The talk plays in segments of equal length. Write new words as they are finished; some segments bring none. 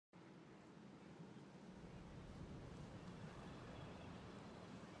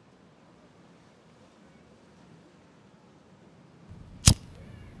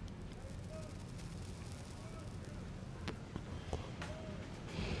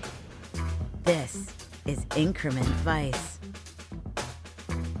This is Increment Vice.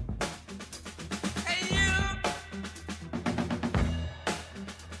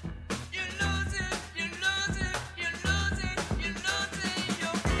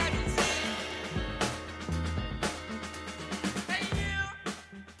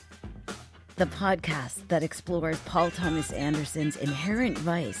 The podcast that explores Paul Thomas Anderson's inherent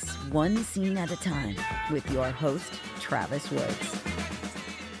vice, one scene at a time, with your host, Travis Woods.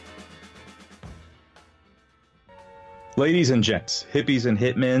 Ladies and gents, hippies and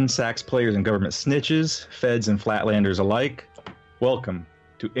hitmen, sax players and government snitches, feds and flatlanders alike, welcome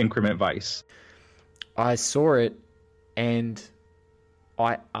to Increment Vice. I saw it and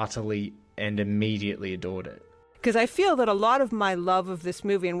I utterly and immediately adored it. Because I feel that a lot of my love of this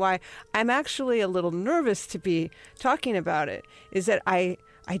movie and why I'm actually a little nervous to be talking about it is that I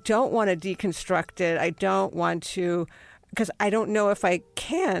don't want to deconstruct it. I don't want to, because I don't know if I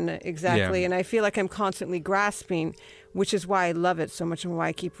can exactly. Yeah. And I feel like I'm constantly grasping, which is why I love it so much and why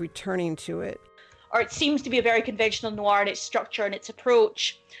I keep returning to it. Or it seems to be a very conventional noir in its structure and its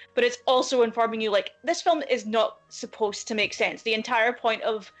approach, but it's also informing you, like, this film is not supposed to make sense. The entire point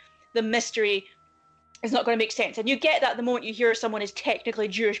of the mystery is not going to make sense. And you get that the moment you hear someone is technically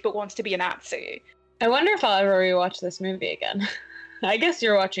Jewish but wants to be a Nazi. I wonder if I'll ever rewatch this movie again. I guess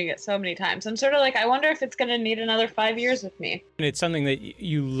you're watching it so many times. I'm sort of like, I wonder if it's going to need another 5 years with me. And it's something that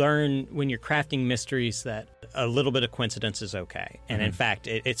you learn when you're crafting mysteries, that a little bit of coincidence is okay. And in fact,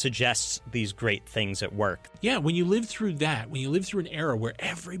 it suggests these great things at work. Yeah, when you live through that, when you live through an era where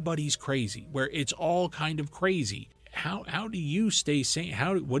everybody's crazy, where it's all kind of crazy, how do you stay sane?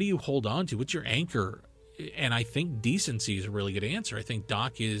 What do you hold on to? What's your anchor? And I think decency is a really good answer. I think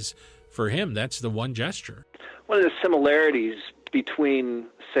Doc is, for him, that's the one gesture. One of the similarities between,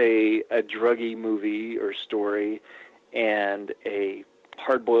 say, a druggy movie or story and a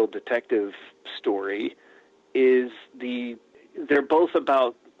hard-boiled detective story is they're both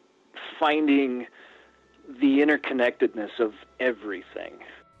about finding the interconnectedness of everything.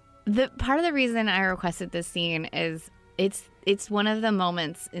 The part of the reason I requested this scene is it's one of the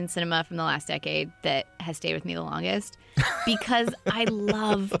moments in cinema from the last decade that has stayed with me the longest, because I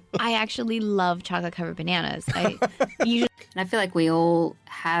actually love chocolate covered bananas. And I feel like we all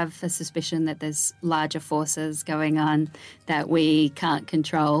have a suspicion that there's larger forces going on that we can't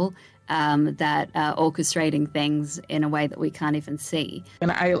control, that are orchestrating things in a way that we can't even see. And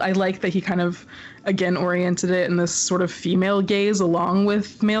I like that he kind of, again, oriented it in this sort of female gaze along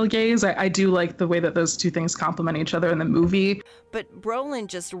with male gaze. I do like the way that those two things complement each other in the movie. But Brolin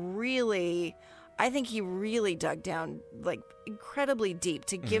just really, I think he really dug down like incredibly deep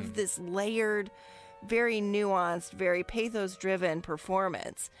to give this layered, very nuanced, very pathos-driven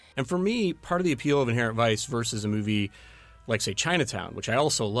performance. And for me, part of the appeal of Inherent Vice versus a movie like, say, Chinatown, which I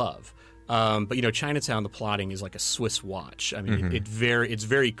also love. But, you know, Chinatown, the plotting is like a Swiss watch. I mean, it's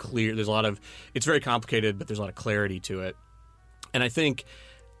very clear. It's very complicated, but there's a lot of clarity to it. And I think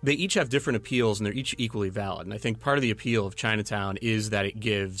they each have different appeals, and they're each equally valid. And I think part of the appeal of Chinatown is that it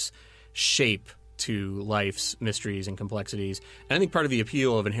gives shape to life's mysteries and complexities. And I think part of the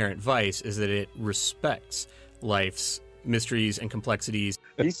appeal of Inherent Vice is that it respects life's mysteries and complexities.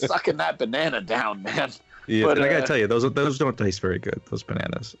 He's sucking that banana down, man. Yeah, but I gotta tell you, those don't taste very good. Those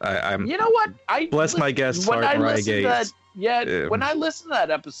bananas. I'm. You know what? Bless my guest's heart, Rye Gates. When I listened to that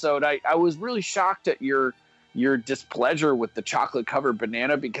episode, I was really shocked at your displeasure with the chocolate covered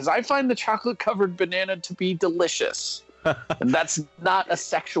banana, because I find the chocolate covered banana to be delicious, and that's not a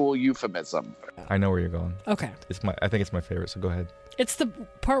sexual euphemism. I know where you're going. Okay. I think it's my favorite. So go ahead. It's the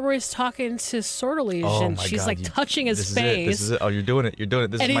part where he's talking to Sortilege, and she's like touching his face. This is it. Oh, you're doing it. You're doing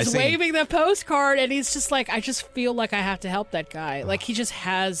it. This and is my he's scene. waving the postcard, and he's just like, I just feel like I have to help that guy. Like, he just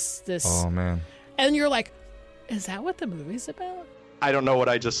has this. Oh, man. And you're like, is that what the movie's about? I don't know what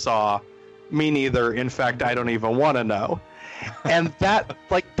I just saw. Me neither. In fact, I don't even want to know. And that,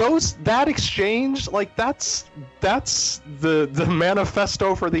 like, that exchange, like, that's the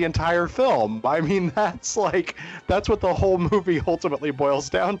manifesto for the entire film. I mean, that's what the whole movie ultimately boils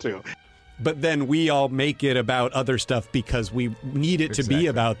down to. But then we all make it about other stuff because we need it to be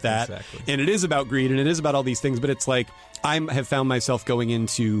about that. Exactly. And it is about greed, and it is about all these things, but it's like, I have found myself going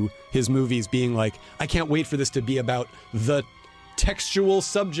into his movies being like, I can't wait for this to be about the textual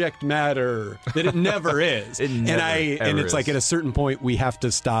subject matter that it never is. And it's like at a certain point we have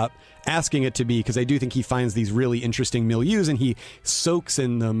to stop asking it to be, because I do think he finds these really interesting milieus and he soaks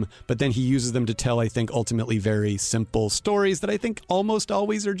in them, but then he uses them to tell, I think, ultimately very simple stories that I think almost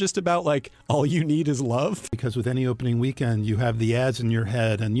always are just about like, all you need is love. Because with any opening weekend, you have the ads in your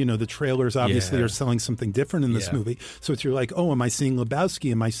head, and the trailers obviously are selling something different in this movie. So it's you're like, oh, am I seeing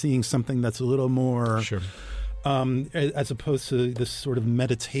Lebowski? Am I seeing something that's a little more as opposed to this sort of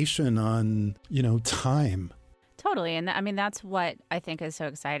meditation on time? Totally. And I mean, that's what I think is so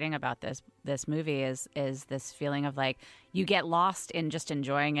exciting about this movie is this feeling of like you get lost in just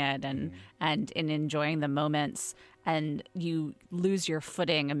enjoying it and in enjoying the moments, and you lose your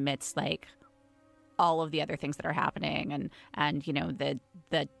footing amidst like all of the other things that are happening and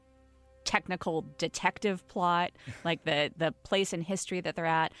the technical detective plot, like the place in history that they're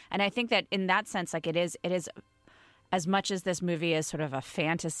at. And I think that in that sense, like it is as much as this movie is sort of a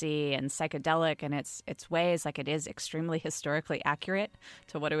fantasy and psychedelic in its ways, like it is extremely historically accurate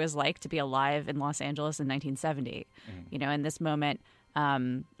to what it was like to be alive in Los Angeles in 1970. In this moment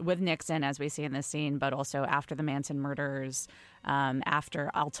with Nixon, as we see in this scene, but also after the Manson murders,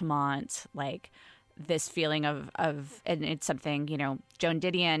 after Altamont, like this feeling of and it's something, Joan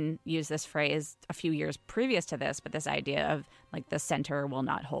Didion used this phrase a few years previous to this, but this idea of like the center will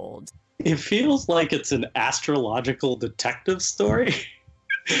not hold. It feels like it's an astrological detective story.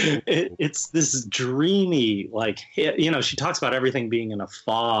 It's this dreamy, like, she talks about everything being in a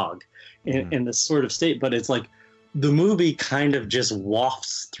fog in this sort of state, but it's like the movie kind of just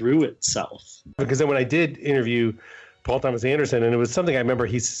wafts through itself. Because then when I did interview Paul Thomas Anderson, and it was something I remember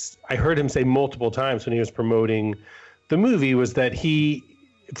I heard him say multiple times when he was promoting the movie, was that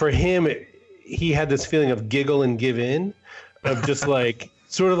for him, he had this feeling of giggle and give in, of just like,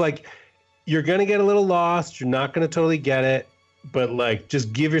 sort of like, you're going to get a little lost. You're not going to totally get it, but like,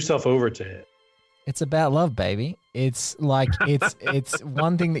 just give yourself over to it. It's about love, baby. It's like, it's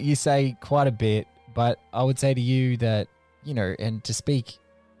one thing that you say quite a bit, but I would say to you that, and to speak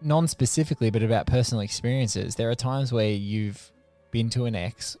non-specifically, but about personal experiences, there are times where you've been to an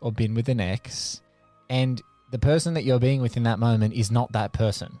ex or been with an ex, and the person that you're being with in that moment is not that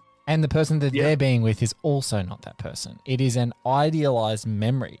person. And the person that they're being with is also not that person. It is an idealized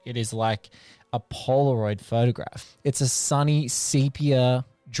memory. It is like a Polaroid photograph. It's a sunny sepia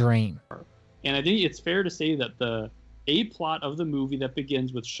dream. And I think it's fair to say that the A-plot of the movie that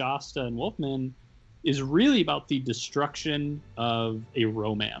begins with Shasta and Wolfman is really about the destruction of a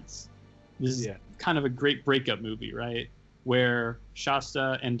romance. This is kind of a great breakup movie, right? Where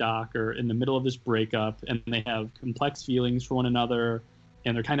Shasta and Doc are in the middle of this breakup and they have complex feelings for one another,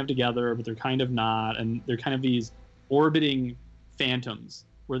 and they're kind of together, but they're kind of not. And they're kind of these orbiting phantoms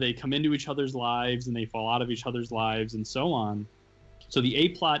where they come into each other's lives and they fall out of each other's lives and so on. So the A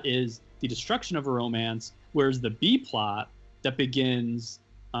plot is the destruction of a romance, whereas the B plot that begins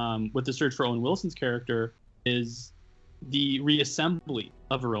with the search for Owen Wilson's character is the reassembly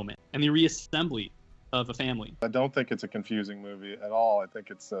of a romance and the reassembly of a family. I don't think it's a confusing movie at all. I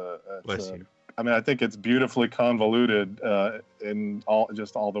think I think it's beautifully convoluted in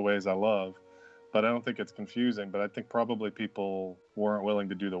all the ways I love, but I don't think it's confusing. But I think probably people weren't willing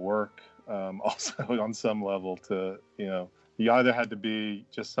to do the work also on some level to, you either had to be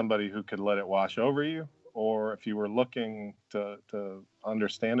just somebody who could let it wash over you, or if you were looking to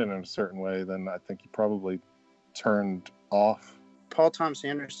understand it in a certain way, then I think you probably turned off. Paul Thomas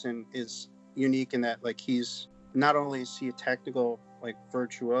Anderson is unique in that, like, he's not only is he a technical, like,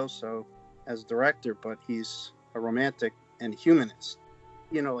 virtuoso as a director, but he's a romantic and humanist.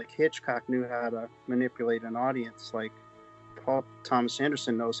 Like Hitchcock knew how to manipulate an audience. Like Paul Thomas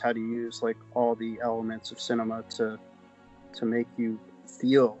Anderson knows how to use like all the elements of cinema to make you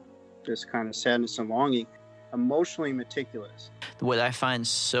feel this kind of sadness and longing. Emotionally meticulous. What I find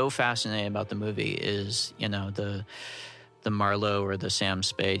so fascinating about the movie is, the Marlowe or the Sam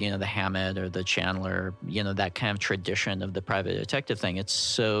Spade, the Hammett or the Chandler, that kind of tradition of the private detective thing. It's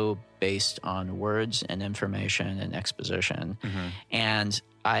so based on words and information and exposition. Mm-hmm. And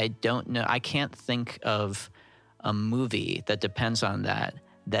I don't know, I can't think of a movie that depends on that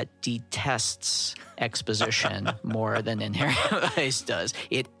detests exposition more than Inherent Vice does.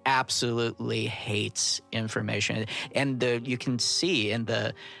 It absolutely hates information. And you can see in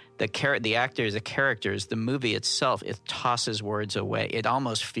the actors, the characters, the movie itself, it tosses words away. It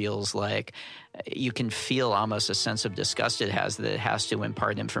almost feels like you can feel almost a sense of disgust it has that it has to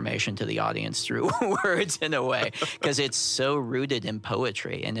impart information to the audience through words in a way, because it's so rooted in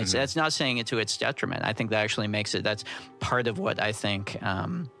poetry. And that's not saying it to its detriment. I think that actually makes it, that's part of what I think,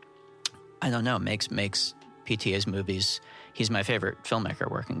 makes PTA's movies, he's my favorite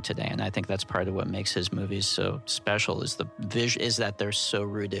filmmaker working today, and I think that's part of what makes his movies so special. Is that they're so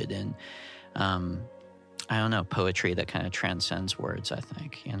rooted in, I don't know, poetry that kind of transcends words. I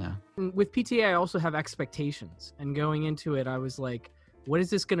think, you know. With PTA, I also have expectations, and going into it, I was like, what is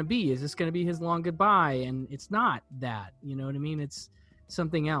this going to be? Is this going to be his long goodbye? And it's not that, you know what I mean? It's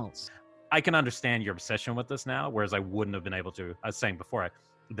something else. I can understand your obsession with this now, whereas I wouldn't have been able to. I was saying before,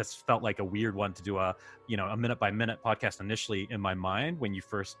 this felt like a weird one to do a minute by minute podcast initially in my mind when you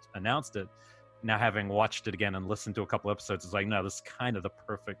first announced it. Now having watched it again and listened to a couple episodes, it's like, no, this is kind of the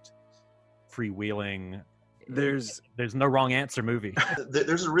perfect freewheeling. There's no wrong answer movie.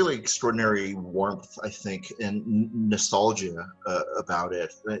 There's a really extraordinary warmth, I think, and nostalgia about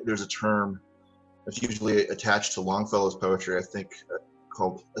it. There's a term that's usually attached to Longfellow's poetry, I think,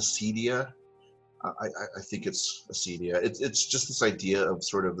 called acedia. I think it's acedia. It's just this idea of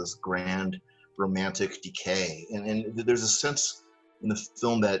sort of this grand romantic decay, and there's a sense in the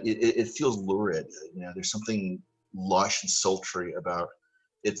film that it feels lurid. You know, there's something lush and sultry about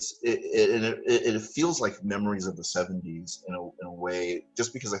it feels like memories of the 70s in a way,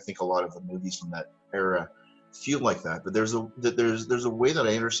 just because I think a lot of the movies from that era feel like that. But there's a way that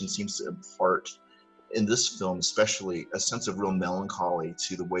Anderson seems to impart in this film, especially, a sense of real melancholy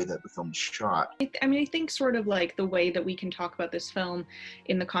to the way that the film is shot. I mean, I think sort of like the way that we can talk about this film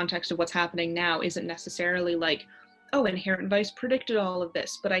in the context of what's happening now isn't necessarily like, oh, Inherent Vice predicted all of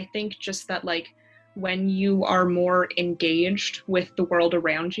this, but I think just that, like, when you are more engaged with the world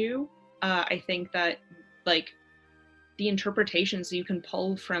around you, I think that, like, the interpretations you can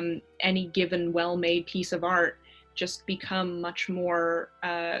pull from any given well-made piece of art just become much more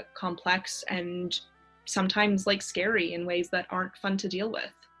complex and sometimes, like, scary in ways that aren't fun to deal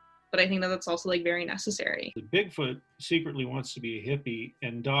with. But I think that that's also, like, very necessary. Bigfoot secretly wants to be a hippie,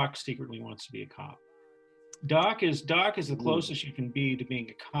 and Doc secretly wants to be a cop. Doc is the closest you can be to being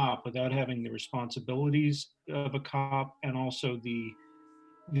a cop without having the responsibilities of a cop, and also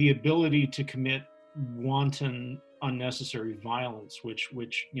the ability to commit wanton, unnecessary violence, which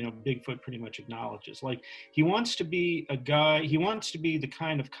you know, Bigfoot pretty much acknowledges. Like, he wants to be the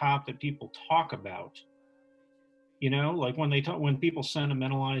kind of cop that people talk about. You know, like when people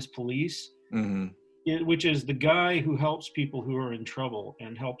sentimentalize police. Mm-hmm. Which is the guy who helps people who are in trouble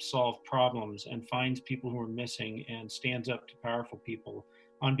and helps solve problems and finds people who are missing and stands up to powerful people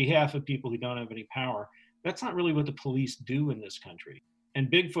on behalf of people who don't have any power. That's not really what the police do in this country.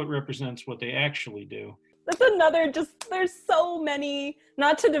 And Bigfoot represents what they actually do. That's another, there's so many,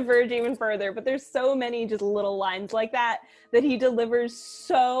 not to diverge even further, but there's so many just little lines like that he delivers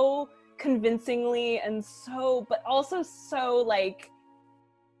so convincingly and but also so, like,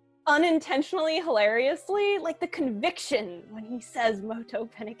 unintentionally hilariously, like the conviction when he says Moto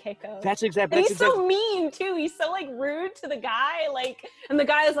Penekeko. That's exactly. And he's so mean too. He's so, like, rude to the guy, like, and the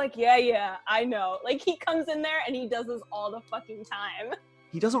guy is like, yeah, I know. Like, he comes in there and he does this all the fucking time.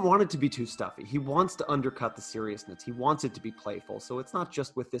 He doesn't want it to be too stuffy. He wants to undercut the seriousness. He wants it to be playful. So it's not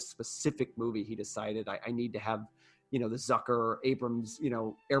just with this specific movie he decided I need to have, you know, the Zucker, Abrams, you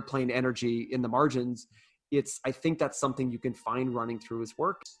know, airplane energy in the margins. I think that's something you can find running through his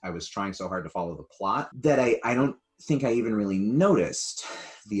work. I was trying so hard to follow the plot that I don't think I even really noticed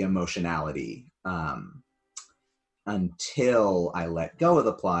the emotionality until I let go of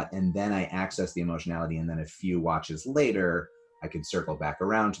the plot, and then I accessed the emotionality, and then a few watches later, I could circle back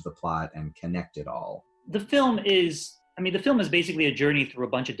around to the plot and connect it all. The film is basically a journey through a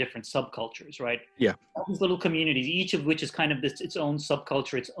bunch of different subcultures, right? Yeah. All these little communities, each of which is kind of its own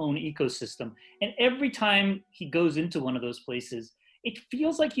subculture, its own ecosystem. And every time he goes into one of those places, it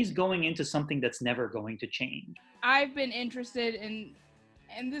feels like he's going into something that's never going to change. I've been interested in,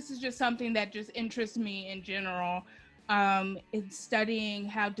 and this is just something that just interests me in general, in studying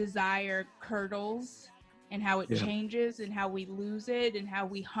how desire curdles and how it changes and how we lose it and how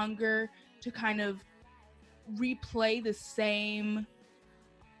we hunger to kind of replay the same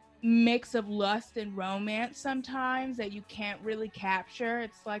mix of lust and romance sometimes that you can't really capture.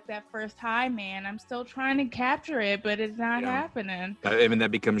 It's like that first high, man. I'm still trying to capture it, but it's not happening. I mean,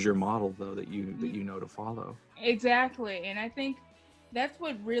 that becomes your model, though, that you know to follow. Exactly. And I think that's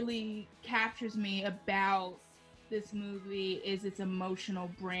what really captures me about this movie is its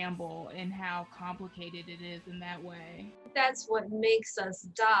emotional bramble and how complicated it is in that way. That's what makes us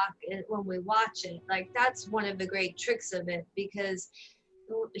Doc when we watch it. Like, that's one of the great tricks of it, because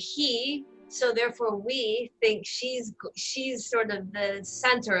so therefore we think she's sort of the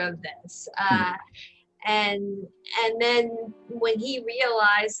center of this. And then when he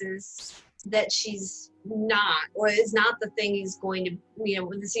realizes that she's not, or is not the thing he's going to, you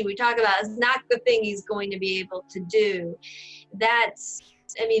know, the scene we talk about is not the thing he's going to be able to do. That's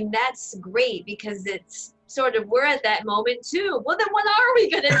great, because it's sort of, we're at that moment too. Well, then what are we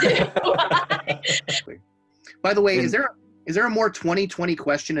going to do? By the way, is there a more 2020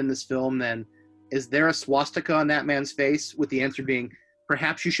 question in this film than, is there a swastika on that man's face, with the answer being,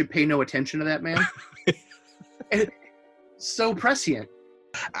 perhaps you should pay no attention to that man? And so prescient.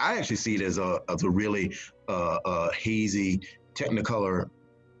 I actually see it as a really hazy, Technicolor,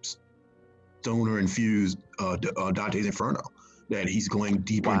 stoner-infused Dante's Inferno. That he's going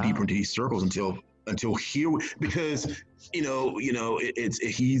deeper and deeper into these circles until here, because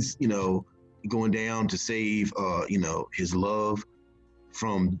he's going down to save his love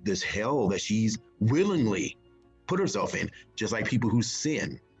from this hell that she's willingly put herself in, just like people who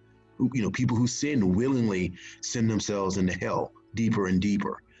sin. People who sin willingly send themselves into hell deeper and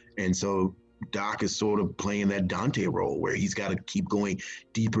deeper. And so Doc is sort of playing that Dante role, where he's got to keep going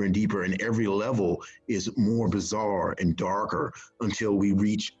deeper and deeper, and every level is more bizarre and darker until we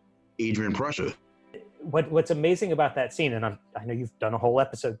reach Adrian Prussia. What's amazing about that scene, and I know you've done a whole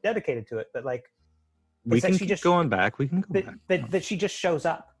episode dedicated to it, but like, we can keep going back. We can go back. That she just shows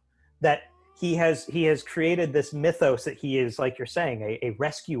up. That he has created this mythos that he is, like you're saying, a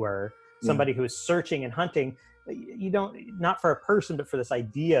rescuer, somebody who is searching and hunting. You don't, not for a person, but for this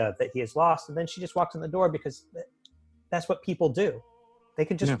idea that he is lost. And then she just walks in the door, because that's what people do. They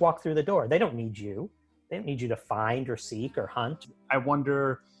can just walk through the door. They don't need you. They don't need you to find or seek or hunt. I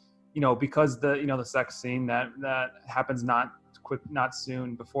wonder, because the sex scene that happens not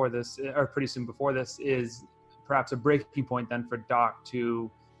soon before this, or pretty soon before this, is perhaps a breaking point then for Doc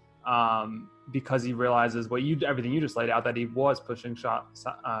to, because he realizes everything you just laid out, that he was pushing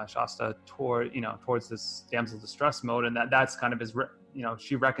Shasta towards this damsel distress mode, and that's kind of his,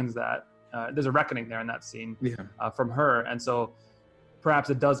 she reckons that there's a reckoning there in that scene from her, and so perhaps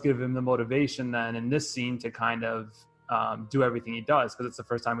it does give him the motivation then in this scene to kind of do everything he does, because it's the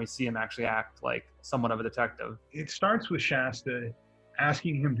first time we see him actually act like somewhat of a detective. It starts with Shasta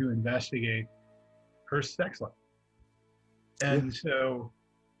asking him to investigate her sex life, and so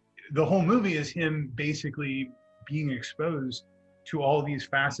the whole movie is him basically being exposed to all these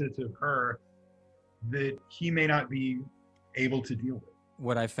facets of her that he may not be able to deal with.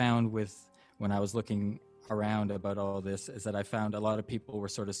 What I found when I was looking around about all this is that I found a lot of people were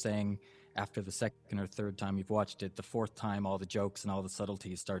sort of saying, after the second or third time you've watched it, the fourth time all the jokes and all the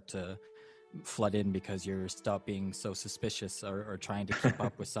subtleties start to flood in, because you're stop being so suspicious or trying to keep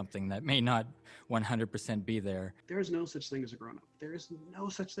up with something that may not 100% be there. There is no such thing as a grown-up. There is no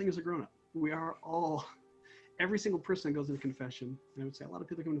such thing as a grown-up. We are all, every single person that goes into confession, and I would say a lot of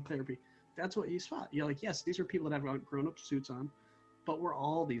people come to therapy, that's what you spot. You're like, yes, these are people that have grown-up suits on, but we're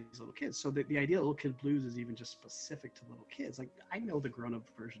all these little kids. So the idea of little kid blues is even just specific to little kids. Like, I know the grown-up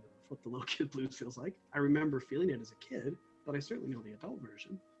version of what the little kid blues feels like. I remember feeling it as a kid, but I certainly know the adult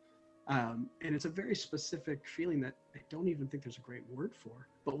version. And it's a very specific feeling that I don't even think there's a great word for,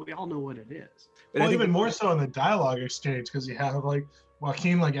 but we all know what it is. Well, even more so in the dialogue exchange, because you have like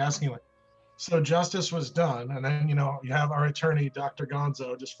Joaquin asking so justice was done, and then you have our attorney Dr.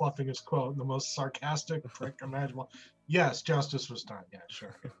 Gonzo just fluffing his quote in the most sarcastic prick imaginable. Yes, justice was done. Yeah,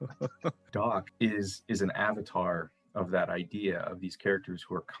 sure. Doc is an avatar of that idea of these characters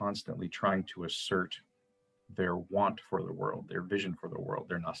who are constantly trying to assert their want for the world, their vision for the world,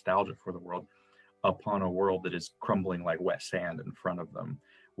 their nostalgia for the world, upon a world that is crumbling like wet sand in front of them,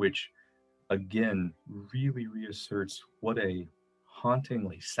 which again really reasserts what a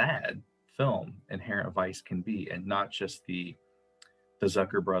hauntingly sad film Inherent Vice can be, and not just the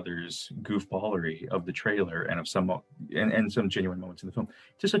Zucker brothers goofballery of the trailer and of some genuine moments in the film.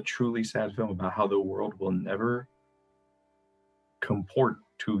 Just a truly sad film about how the world will never comport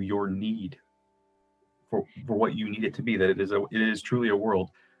to your need for what you need it to be, that it is truly a world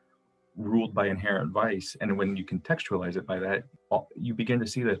ruled by inherent vice. And when you contextualize it by that, you begin to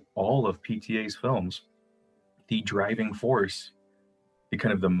see that all of PTA's films, the driving force, the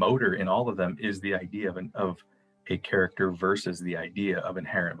kind of the motor in all of them is the idea of a character versus the idea of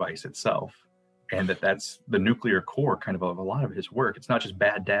inherent vice itself. And that's the nuclear core kind of a lot of his work. It's not just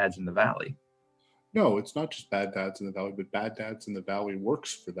Bad Dads in the Valley. No, it's not just Bad Dads in the Valley, but Bad Dads in the Valley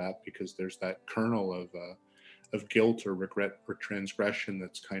works for that, because there's that kernel of guilt or regret or transgression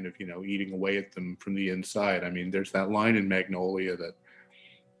that's kind of, eating away at them from the inside. I mean, there's that line in Magnolia that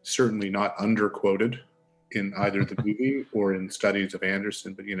certainly not underquoted in either the movie or in studies of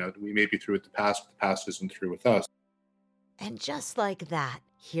Anderson, but, we may be through with the past, but the past isn't through with us. And just like that,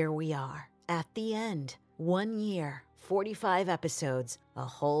 here we are at the end. 1 year, 45 episodes, a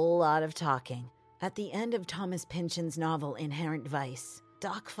whole lot of talking. At the end of Thomas Pynchon's novel Inherent Vice,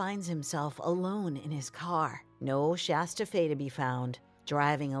 Doc finds himself alone in his car. No Shasta Fe to be found,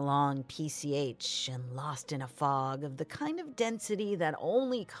 driving along PCH and lost in a fog of the kind of density that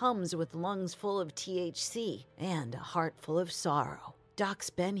only comes with lungs full of THC and a heart full of sorrow.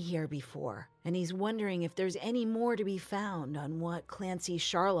 Doc's been here before, and he's wondering if there's any more to be found on what Clancy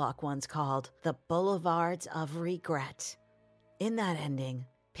Sharlock once called the boulevards of regret. In that ending,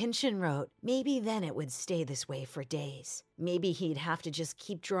 Pynchon wrote, maybe then it would stay this way for days. Maybe he'd have to just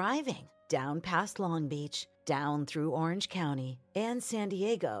keep driving down past Long Beach, down through Orange County and San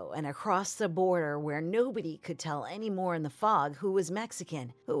Diego, and across the border where nobody could tell anymore in the fog who was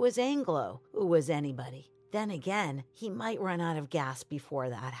Mexican, who was Anglo, who was anybody. Then again, he might run out of gas before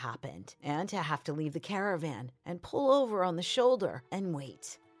that happened, and to have to leave the caravan and pull over on the shoulder and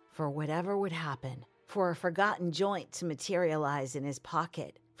wait for whatever would happen, for a forgotten joint to materialize in his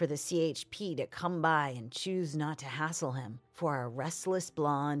pocket, for the CHP to come by and choose not to hassle him, for a restless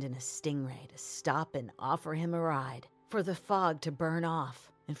blonde and a stingray to stop and offer him a ride, for the fog to burn off,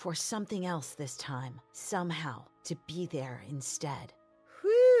 and for something else this time, somehow, to be there instead.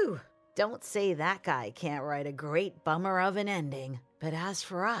 Whew! Don't say that guy can't write a great bummer of an ending. But as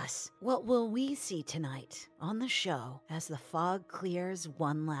for us, what will we see tonight on the show as the fog clears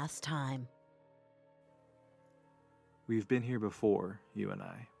one last time? We've been here before, you and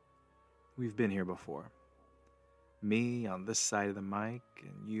I. We've been here before. Me on this side of the mic,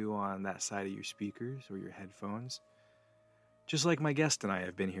 and you on that side of your speakers or your headphones. Just like my guest and I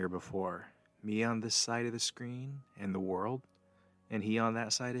have been here before. Me on this side of the screen and the world, and he on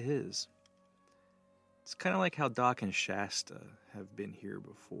that side of his. It's kind of like how Doc and Shasta have been here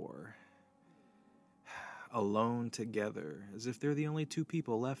before. Alone together, as if they're the only two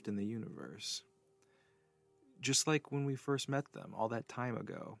people left in the universe. Just like when we first met them all that time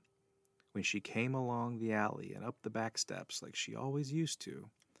ago, when she came along the alley and up the back steps like she always used to,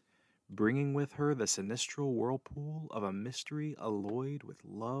 bringing with her the sinistral whirlpool of a mystery alloyed with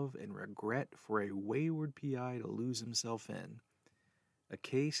love and regret for a wayward PI to lose himself in. A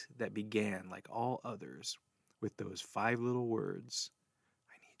case that began, like all others, with those 5 little words,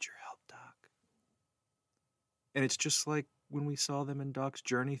 "I need your help, Doc." And it's just like when we saw them in Doc's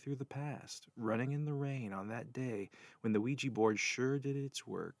journey through the past, running in the rain on that day when the Ouija board sure did its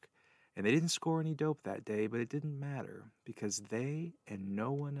work. And they didn't score any dope that day, but it didn't matter, because they and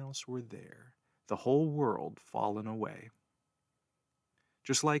no one else were there. The whole world fallen away.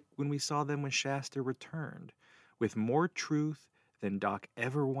 Just like when we saw them when Shasta returned, with more truth than Doc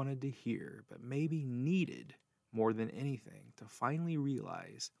ever wanted to hear, but maybe needed more than anything to finally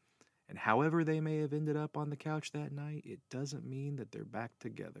realize. And however they may have ended up on the couch that night, it doesn't mean that they're back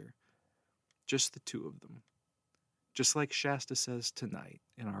together. Just the two of them. Just like Shasta says tonight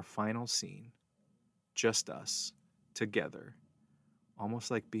in our final scene. Just us, together,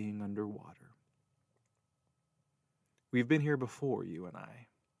 almost like being underwater. We've been here before, you and I,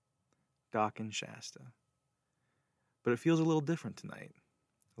 Doc and Shasta. But it feels a little different tonight,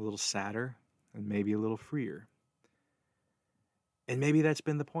 a little sadder, and maybe a little freer. And maybe that's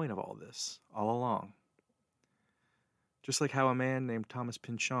been the point of all this, all along. Just like how a man named Thomas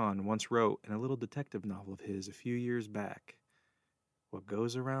Pynchon once wrote in a little detective novel of his a few years back, "What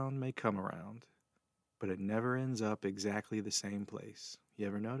goes around may come around, but it never ends up exactly the same place." You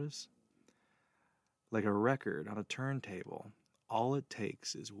ever notice? Like a record on a turntable, all it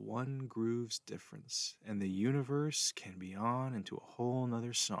takes is one groove's difference, and the universe can be on into a whole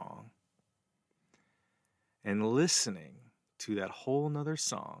nother song. And listening to that whole nother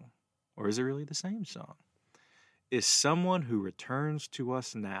song, or is it really the same song, is someone who returns to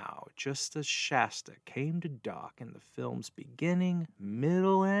us now, just as Shasta came to Doc in the film's beginning,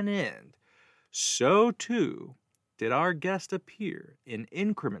 middle, and end. So too did our guest appear in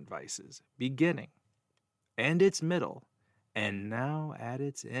Increment Vice's beginning and its middle, and now at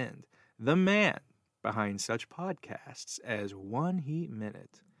its end, the man behind such podcasts as One Heat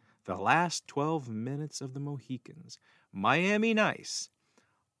Minute, The Last 12 Minutes of the Mohicans, Miami Nice,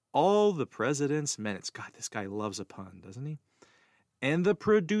 All the President's Minutes. God, this guy loves a pun, doesn't he? And the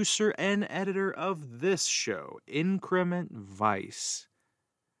producer and editor of this show, Increment Vice,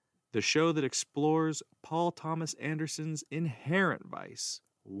 the show that explores Paul Thomas Anderson's inherent vice,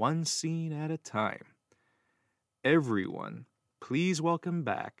 one scene at a time. Everyone, please welcome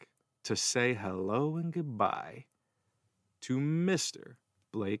back to say hello and goodbye to Mr.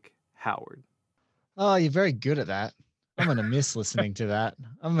 Blake Howard. Oh, you're very good at that. I'm gonna miss listening to that.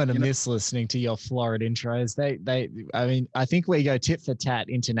 I'm gonna miss listening to your florid intros. I mean, I think we go tit for tat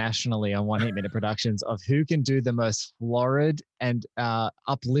internationally on 1 Heat Minute Productions of who can do the most florid and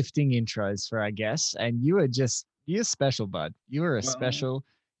uplifting intros for our guests. And you're special, bud. You are a special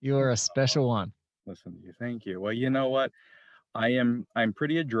one. Listen to you. Thank you. Well, you know what? I'm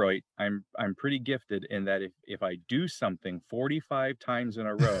pretty adroit. I'm pretty gifted in that if I do something 45 times in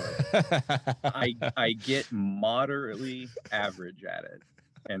a row, I get moderately average at it.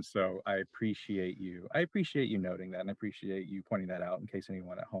 And so I appreciate you. I appreciate you noting that, and I appreciate you pointing that out in case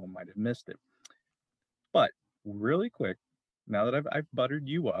anyone at home might have missed it. But really quick, now that I've buttered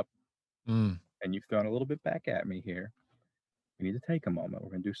you up and you've thrown a little bit back at me here, we need to take a moment. We're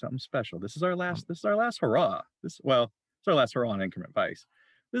going to do something special. This is our last hurrah. It's our last hurrah on Increment Vice.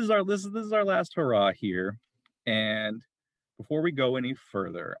 This is our last hurrah here. And before we go any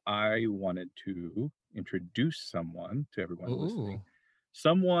further, I wanted to introduce someone to everyone listening.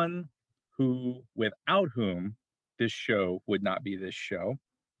 Someone without whom this show would not be this show.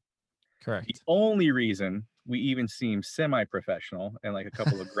 Correct. The only reason we even seem semi-professional and like a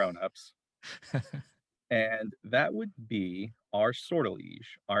couple of grown-ups, and that would be our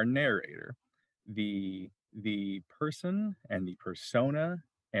sortilege, our narrator, the person and the persona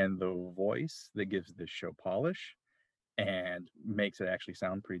and the voice that gives this show polish and makes it actually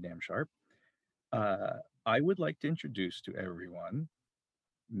sound pretty damn sharp. I would like to introduce to everyone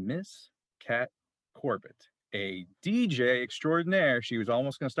Miss Kat Corbett, a DJ extraordinaire. She was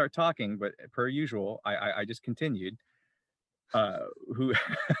almost going to start talking, but per usual, I just continued. Who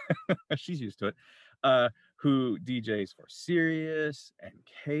she's used to it. Who DJs for Sirius and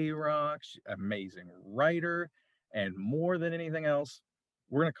K-Rock, amazing writer, and more than anything else,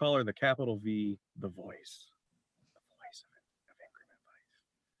 we're going to call her the capital V, the voice of Increment Vice.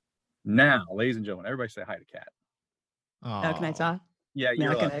 Now, ladies and gentlemen, everybody say hi to Kat. Oh, can I talk? Yeah,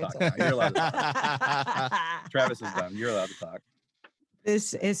 you're allowed to talk now. You're allowed to talk. Travis is done. You're allowed to talk.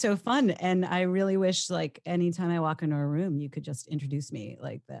 This is so fun, and I really wish, like, anytime I walk into a room, you could just introduce me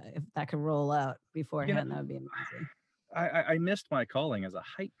like that. If that could roll out beforehand, that would be amazing. I missed my calling as a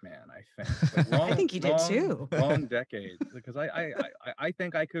hype man. I think. Like, I think you did too. Wrong decade, because I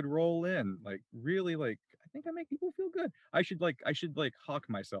think I could roll in, like, really, like, I think I make people feel good. I should hawk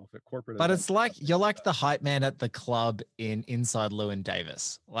myself at corporate. But it's like you're like the hype man at the club in Inside Llewyn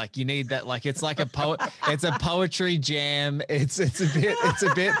Davis. Like you need that. Like it's like a poet. It's a poetry jam. It's a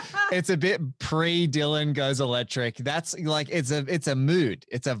bit pre Dylan Goes Electric. That's like it's a mood.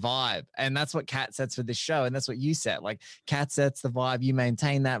 It's a vibe, and that's what Kat sets for this show, and that's what you set. Like Kat sets the vibe. You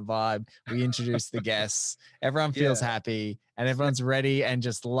maintain that vibe. We introduce the guests. Everyone feels happy. And everyone's ready and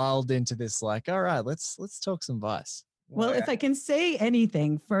just lulled into this, like, all right, let's talk some Vice. Well, if I can say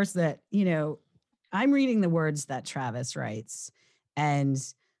anything first, that, I'm reading the words that Travis writes, and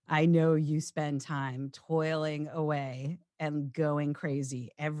I know you spend time toiling away and going crazy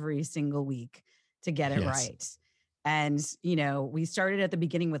every single week to get it right. And, we started at the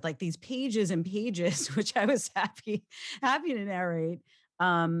beginning with like these pages and pages, which I was happy to narrate.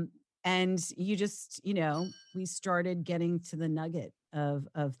 And you just, we started getting to the nugget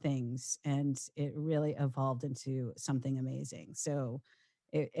of things, and it really evolved into something amazing. So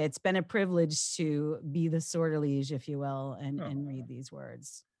it's been a privilege to be the sortilege, if you will, and read these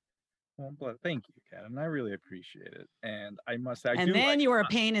words. Well, thank you, Kat, and I really appreciate it. And I must say, you were a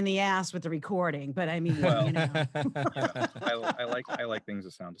pain in the ass with the recording, but I mean, I like things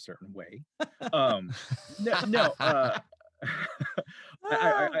that sound a certain way.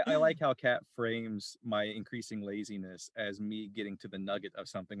 I like how Kat frames my increasing laziness as me getting to the nugget of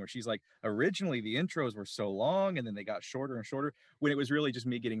something, where she's like, originally the intros were so long and then they got shorter and shorter, when it was really just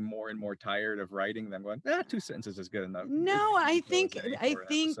me getting more and more tired of writing them, going, 2 sentences is good enough. No, I think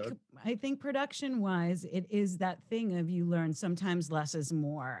production wise, it is that thing of you learn sometimes less is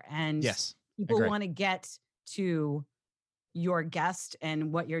more. And people want to get to your guest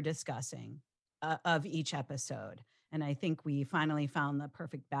and what you're discussing of each episode. And I think we finally found the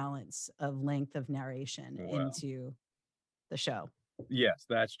perfect balance of length of narration into the show. Yes,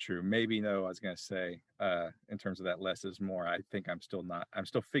 that's true. Maybe I was going to say, in terms of that less is more, I think I'm still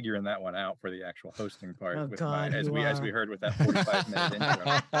figuring that one out for the actual hosting part. Oh, with God, as we heard with that 45-minute intro.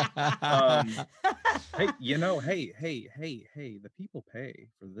 Hey, the people pay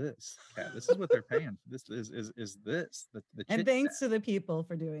for this, Kat. This is what they're paying. This is this. And thanks to the people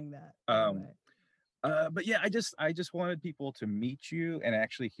for doing that. But yeah, I just wanted people to meet you and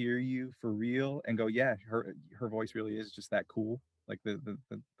actually hear you for real and go, yeah, her voice really is just that cool. Like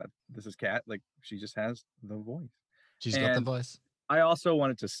this is Kat. Like she just has the voice. She's got the voice. I also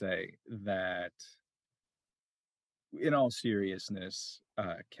wanted to say that in all seriousness,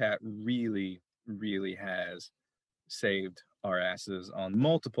 Kat really, really has saved our asses on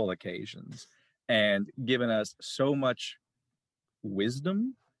multiple occasions and given us so much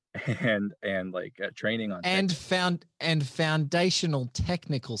wisdom and like training on and foundational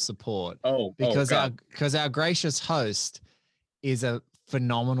technical support. Because our gracious host is a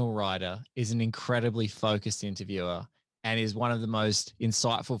phenomenal writer, is an incredibly focused interviewer, and is one of the most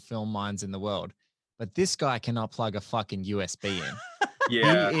insightful film minds in the world. But this guy cannot plug a fucking USB in. He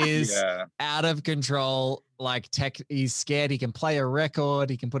is out of control. Like he's scared. He can play a record.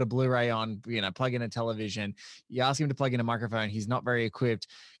 He can put a Blu-ray on, plug in a television. You ask him to plug in a microphone. He's not very equipped.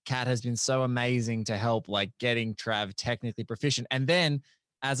 Kat has been so amazing to help, like, getting Trav technically proficient. And then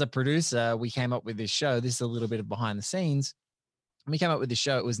as a producer, we came up with this show. This is a little bit of behind the scenes. When we came up with the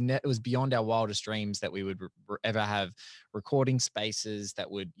show, it was beyond our wildest dreams that we would ever have recording spaces that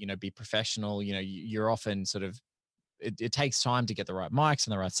would, be professional. You're often sort of, it takes time to get the right mics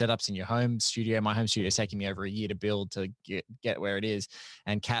and the right setups in your home studio. My home studio is taking me over a year to build to get where it is.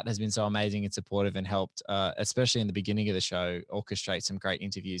 And Kat has been so amazing and supportive and helped, especially in the beginning of the show, orchestrate some great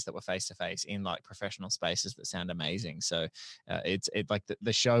interviews that were face-to-face in like professional spaces that sound amazing. So it's like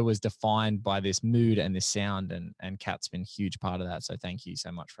the show was defined by this mood and this sound, and Kat's been a huge part of that. So thank you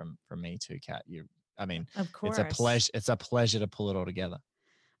so much from me too, Kat. Of course. It's a pleasure to pull it all together.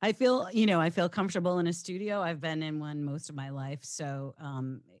 I feel comfortable in a studio. I've been in one most of my life. So,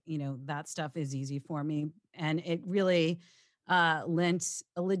 that stuff is easy for me. And it really lent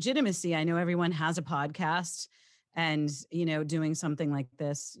a legitimacy. I know everyone has a podcast, and, doing something like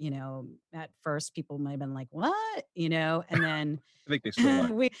this, at first people might have been like, what, and then I think they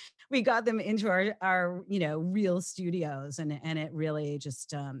still are. we got them into our real studios, and it really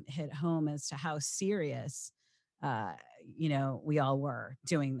just hit home as to how serious we all were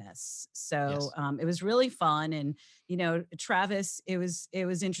doing this. So yes. It was really fun. And, Travis, it was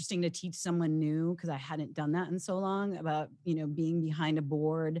interesting to teach someone new, because I hadn't done that in so long, about, being behind a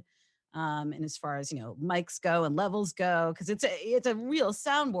board. And as far as, mics go and levels go, because it's a real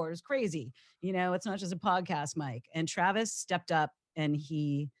soundboard. It's crazy. It's not just a podcast mic. And Travis stepped up and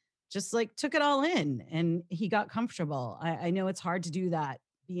he just like took it all in, and he got comfortable. I know it's hard to do that,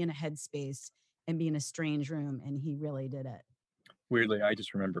 be in a headspace and be in a strange room, and he really did it. Weirdly, I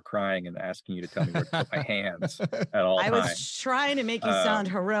just remember crying and asking you to tell me where to put my hands at all times. I was trying to make you sound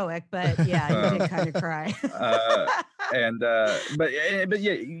heroic, but yeah, you did kind of cry. But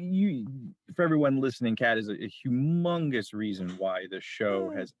yeah, you, for everyone listening, Kat is a humongous reason why the show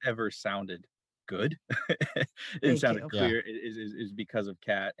has ever sounded good. It sounded clear. Yeah. Is because of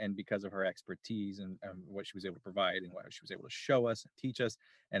Kat and because of her expertise and what she was able to provide and what she was able to show us and teach us.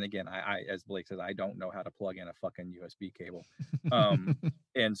 And again, I as Blake says, I don't know how to plug in a fucking USB cable.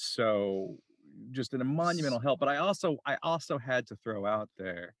 And so just a monumental help. But I also had to throw out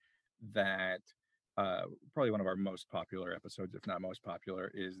there that probably one of our most popular episodes, if not most popular,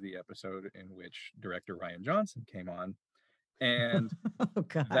 is the episode in which director Rian Johnson came on. And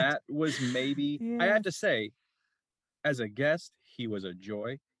that was maybe, I have to say, as a guest, he was a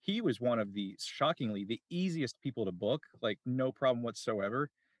joy. He was one of the, shockingly, the easiest people to book, like no problem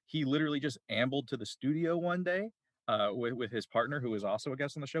whatsoever. He literally just ambled to the studio one day with his partner, who was also a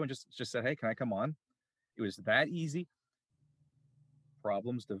guest on the show, and just said, hey, can I come on? It was that easy.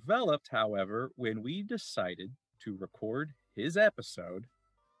 Problems developed, however, when we decided to record his episode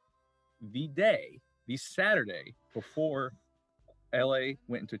the Saturday before LA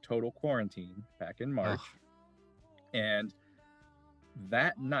went into total quarantine back in March. And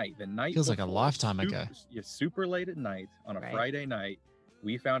that night, the night feels like a lifetime ago. Super late at night on a Friday night,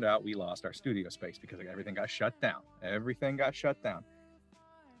 we found out we lost our studio space because everything got shut down.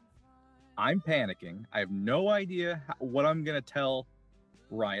 I'm panicking. I have no idea what I'm gonna tell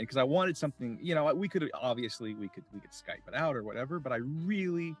Ryan, because I wanted something. We could Skype it out or whatever, but I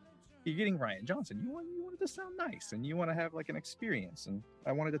really. You're getting Rian Johnson. You wanted to sound nice, and you want to have like an experience. And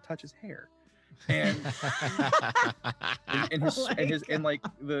I wanted to touch his hair, and and like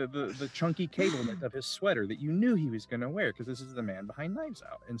the chunky cablement of his sweater that you knew he was going to wear, because this is the man behind Knives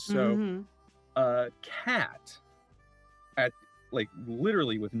Out. And so, Kat, at like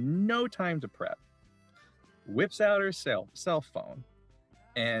literally with no time to prep, whips out her cell phone,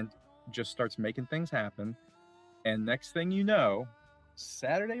 and just starts making things happen. And next thing you know,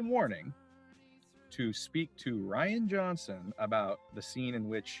 Saturday morning, to speak to Rian Johnson about the scene in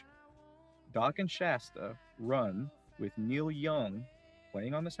which Doc and Shasta run with Neil Young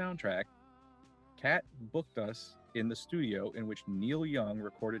playing on the soundtrack. Kat booked us in the studio in which Neil Young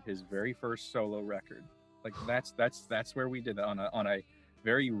recorded his very first solo record. Like that's where we did that on a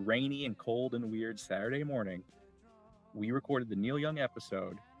very rainy and cold and weird Saturday morning. we recorded the Neil Young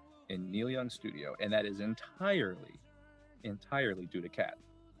episode in Neil Young studio, and that is entirely due to Kat.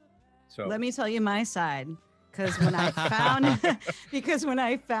 So let me tell you my side, because when I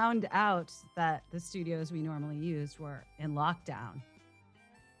found out that the studios we normally used were in lockdown,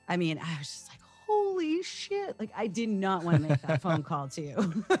 I mean, I was just like, holy shit. Like, I did not want to make that phone call to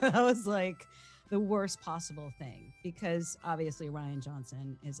you. That was like the worst possible thing, because obviously Ryan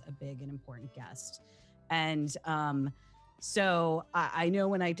Johnson is a big and important guest. And so I know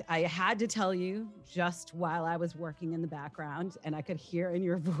when I had to tell you just while I was working in the background, and I could hear in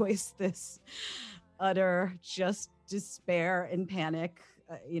your voice this utter just despair and panic,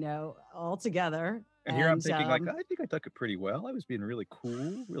 all together. And here I'm thinking, like, I think I took it pretty well. I was being really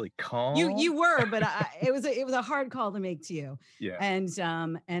cool, really calm. You were, but it was a hard call to make to you. Yeah. And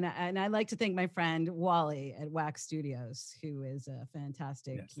I like to thank my friend Wally at Wax Studios, who is a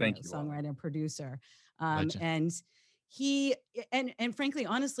fantastic songwriter and producer. And he and frankly,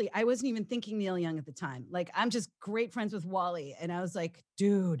 honestly, I wasn't even thinking Neil Young at the time. Like, I'm just great friends with Wally, and I was like,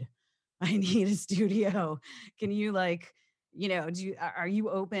 dude, I need a studio. Can you are you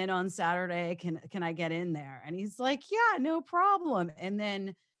open on Saturday? Can I get in there? And he's like, yeah, no problem. And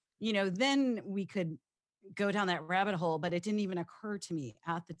then, then we could go down that rabbit hole, but it didn't even occur to me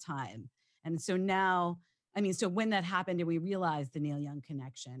at the time. And so now, so when that happened and we realized the Neil Young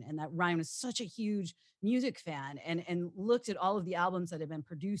connection, and that Ryan was such a huge music fan and looked at all of the albums that have been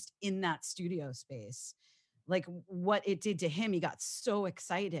produced in that studio space, like what it did to him, he got so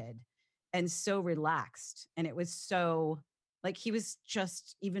excited and so relaxed. And it was so, like, he was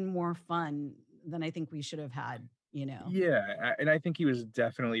just even more fun than I think we should have had, Yeah, and I think he was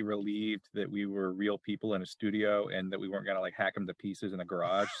definitely relieved that we were real people in a studio and that we weren't gonna like hack him to pieces in a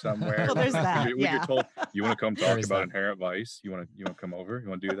garage somewhere. Well, there's that. When you're told, you want to come talk about Inherent Vice, you want to come over, you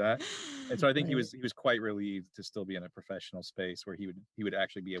want to do that. And so I think he was quite relieved to still be in a professional space where he would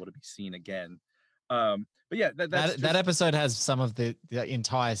actually be able to be seen again. But yeah, that episode has some of the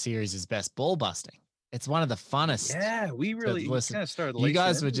entire series' best ball busting. It's one of the funnest. Yeah, we really kind of started. You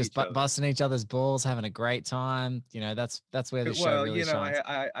guys were just busting each other's balls, having a great time. That's where the show really shines.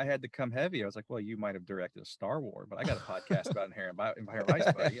 I had to come heavy. I was like, well, you might have directed a Star Wars, but I got a podcast about Inherent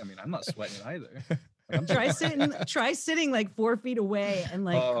Vice, buddy. I'm not sweating it either. Try sitting like 4 feet away and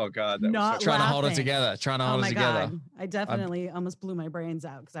like, oh god, not trying laughing. to hold it together. Oh my god, I definitely almost blew my brains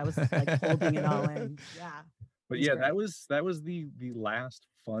out because I was like holding it all in. Yeah, but yeah, great. that was the last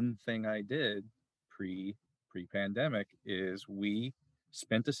fun thing I did pre-pandemic. Is we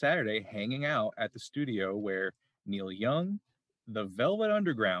spent a Saturday hanging out at the studio where Neil Young, the Velvet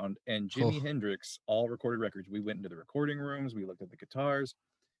Underground, and Jimi Hendrix all recorded records. We went into the recording rooms, we looked at the guitars,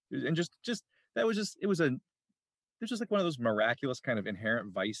 and just that was just, it was just like one of those miraculous kind of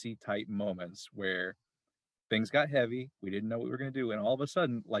Inherent Vicey type moments where things got heavy. We didn't know what we were going to do, and all of a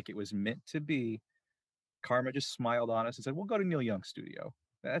sudden, like it was meant to be, Karma just smiled on us and said, "We'll go to Neil Young's studio.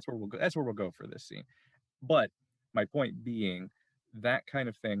 That's where we'll go. That's where we'll go for this scene." But my point being, that kind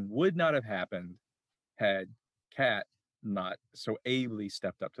of thing would not have happened had Kat not so ably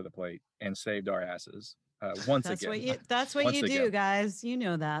stepped up to the plate and saved our asses once again. That's what you do, guys. You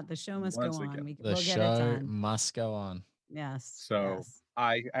know that the show must go on. The show must go on. Yes. So yes.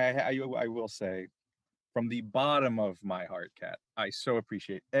 I will say, from the bottom of my heart, Kat, I so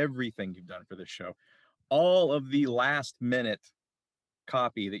appreciate everything you've done for this show. All of the last minute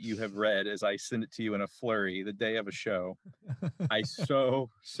copy that you have read as I send it to you in a flurry the day of a show. I so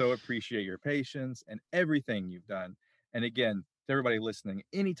appreciate your patience and everything you've done. And again, to everybody listening,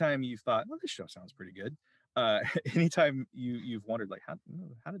 anytime you've thought, well, this show sounds pretty good, anytime you've wondered, like,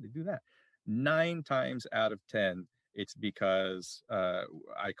 how did they do that? 9 times out of 10, it's because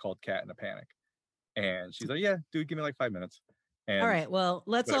I called Kat in a panic, and she's like, "Yeah, dude, give me like 5 minutes." And all right. Well,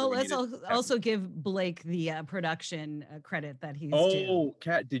 let's also give Blake the production credit that he's due. Oh,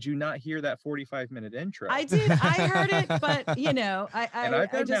 Kat, did you not hear that 45-minute intro? I did. I heard it, but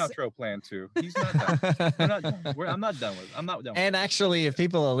I've got an outro plan too. He's not done. I'm not done with it. I'm not done. And actually, if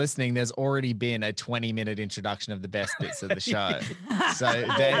people are listening, there's already been a 20-minute introduction of the best bits of the show. So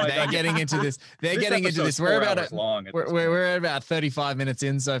they're getting into this. They're getting into this. We're at about 35 minutes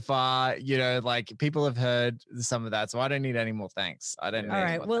in so far. Like people have heard some of that, so I don't need any more thanks. I don't know. All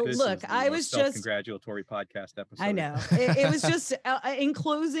right. Well, look, I was just congratulatory podcast episode. I know. It was just in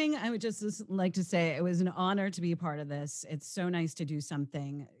closing, I would just like to say it was an honor to be a part of this. It's so nice to do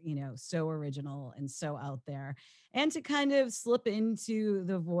something, so original and so out there, and to kind of slip into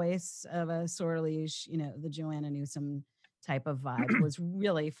the voice of a Sorleash, the Joanna Newsom type of vibe was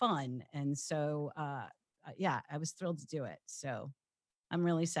really fun. And so, yeah, I was thrilled to do it. So I'm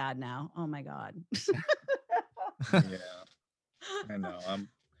really sad now. Oh my God. Yeah, I know.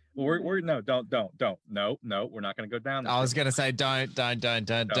 Well, we're no, don't, no, we're not going to go down. I was going to say, don't.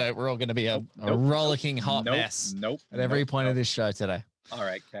 We're all going to be a rollicking hot mess at every point of this show today. All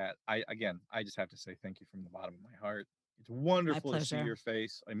right, Kat. I just have to say thank you from the bottom of my heart. It's wonderful to see your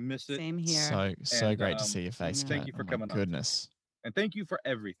face. I miss it. Same here. So great to see your face. Thank you for coming on. Goodness. And thank you for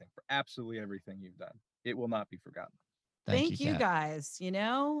everything, for absolutely everything you've done. It will not be forgotten. Thank you guys. You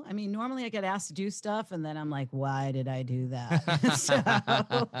know, I mean, normally I get asked to do stuff and then I'm like, why did I do that?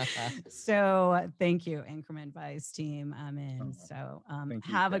 so thank you, Increment Vice team. I'm in. So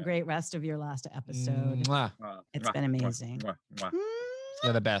have a great rest of your last episode. It's been amazing.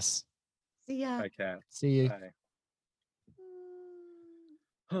 You're the best. See ya. Bye, Kat. See you. Bye.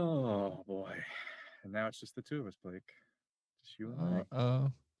 Oh boy. And now it's just the two of us, Blake. Just you and I.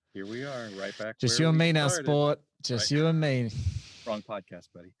 Here we are, right back. Just you and me now, sport. Just you and me. Wrong podcast,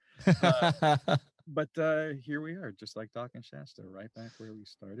 buddy. But here we are, just like Doc and Shasta, right back where we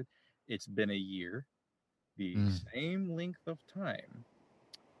started. It's been a year, the same length of time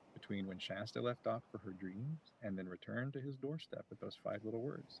between when Shasta left Doc for her dreams and then returned to his doorstep with those 5 little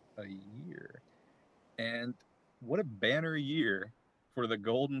words. A year. And what a banner year for the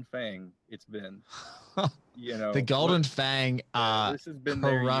Golden Fang it's been. You know, the Golden Fang are this has been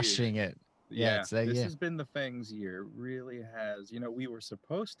crushing it. Yeah, this has been the Fang's year. It really has. You know, we were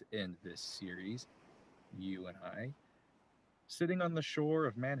supposed to end this series, you and I, sitting on the shore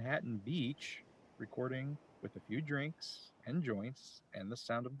of Manhattan Beach, recording with a few drinks and joints and the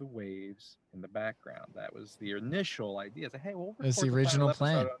sound of the waves in the background. That was the initial idea. It's like, hey, we'll record the original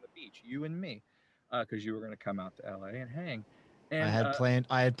plan on the beach, you and me, because you were going to come out to LA and hang. And,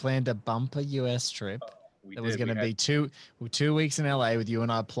 I had planned a bumper US trip. It was going to be two weeks in LA with you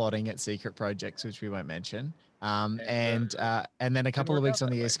and I plotting at secret projects, which we won't mention. And then a couple of weeks on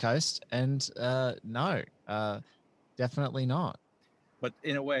the East Coast. And no, definitely not. But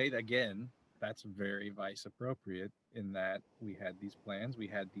in a way, again, that's very Vice appropriate in that we had these plans, we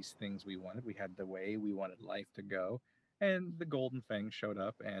had these things we wanted, we had the way we wanted life to go, and the Golden Fang showed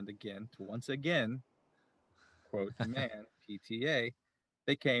up. And again, once again, quote the man, PTA,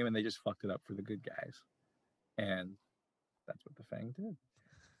 they came and they just fucked it up for the good guys. And that's what the Fang did.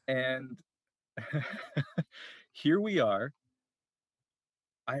 And here we are.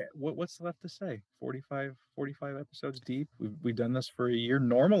 What's left to say? 45 episodes deep. We've done this for a year.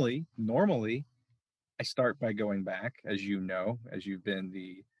 Normally, I start by going back, as you know, as you've been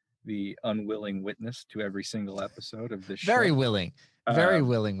the unwilling witness to every single episode of this show. Very willing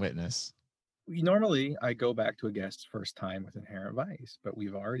witness. Normally, I go back to a guest's first time with Inherent Vice, but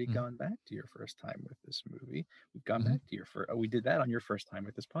we've already gone back to your first time with this movie. We've gone back to your first. We did that on your first time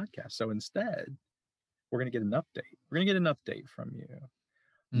with this podcast. So instead, we're going to get an update. We're going to get an update from you.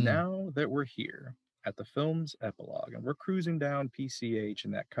 Now that we're here at the film's epilogue and we're cruising down PCH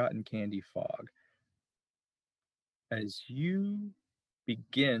in that cotton candy fog, as you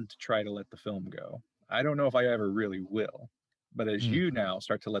begin to try to let the film go, I don't know if I ever really will, but as you now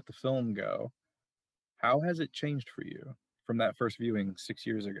start to let the film go, how has it changed for you from that first viewing 6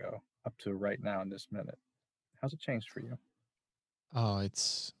 years ago up to right now in this minute? How's it changed for you? Oh,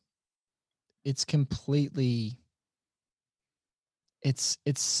 it's completely, it's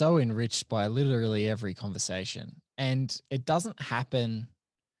so enriched by literally every conversation. And it doesn't happen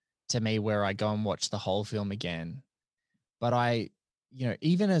to me where I go and watch the whole film again. But I, you know,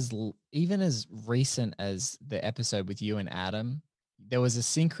 even as recent as the episode with you and Adam, there was a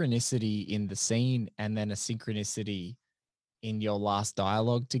synchronicity in the scene and then a synchronicity in your last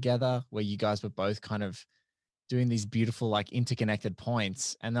dialogue together where you guys were both kind of doing these beautiful, like, interconnected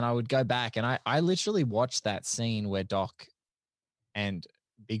points. And then I would go back and I literally watched that scene where Doc and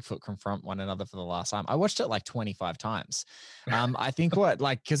Bigfoot confront one another for the last time. I watched it like 25 times. I think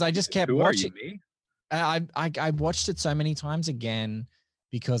because I just kept watching. Who are you, me? I watched it so many times again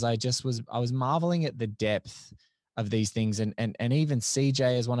because I was marveling at the depth of these things. And even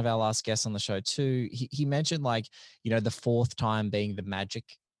CJ, as one of our last guests on the show too, he mentioned, like, you know, the fourth time being the magic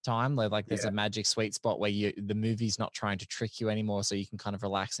time, like there's a magic sweet spot where the movie's not trying to trick you anymore, so you can kind of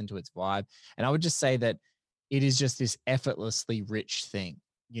relax into its vibe. And I would just say that it is just this effortlessly rich thing,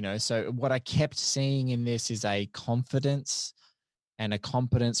 you know. So what I kept seeing in this is a confidence and a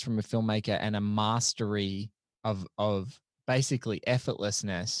competence from a filmmaker and a mastery of basically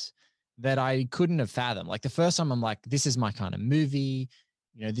effortlessness that I couldn't have fathomed. Like the first time I'm like, this is my kind of movie,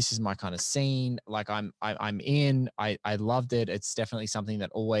 you know, this is my kind of scene. Like I'm in, I loved it. It's definitely something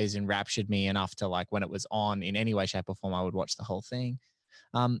that always enraptured me enough to, like, when it was on in any way, shape or form, I would watch the whole thing.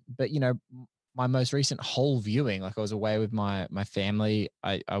 But, you know, my most recent whole viewing, like I was away with my family.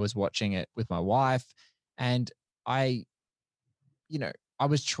 I was watching it with my wife, and I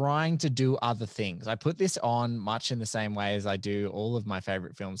was trying to do other things. I put this on much in the same way as I do all of my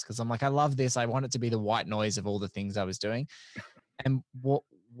favorite films, because I'm like, I love this. I want it to be the white noise of all the things I was doing. And what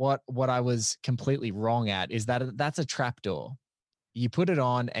I was completely wrong at is that that's a trapdoor. You put it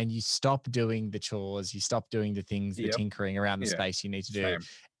on and you stop doing the chores, you stop doing the things, the tinkering around the space you need to do.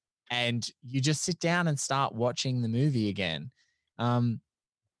 And you just sit down and start watching the movie again. And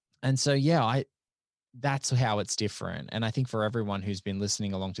so, that's how it's different. And I think for everyone who's been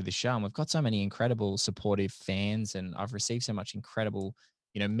listening along to this show, and we've got so many incredible supportive fans, and I've received so much incredible,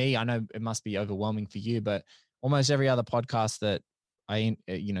 I know it must be overwhelming for you, but almost every other podcast that I,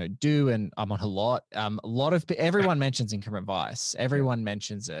 do, and I'm on a lot of, everyone mentions Increment Vice. Everyone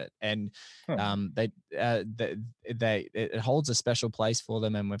mentions it. And it holds a special place for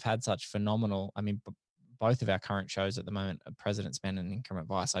them. And we've had such phenomenal, both of our current shows at the moment, President's Men and Increment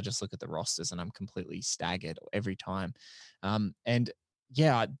Vice, I just look at the rosters and I'm completely staggered every time. That's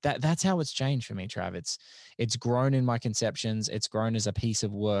how it's changed for me, Trav. It's grown in my conceptions. It's grown as a piece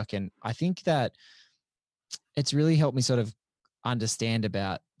of work. And I think that it's really helped me sort of understand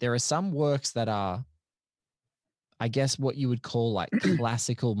about, there are some works that are, I guess, what you would call like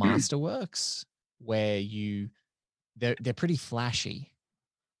classical masterworks, where they're pretty flashy,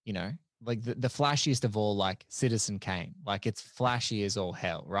 like the flashiest of all, like Citizen Kane, like it's flashy as all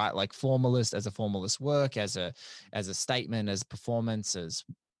hell, right? Like as a formalist work, as a statement, as a performance, as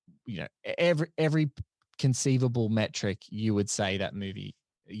every conceivable metric you would say that movie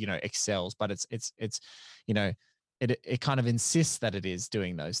excels, but it's it kind of insists that it is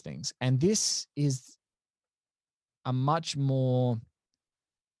doing those things. And this is a much more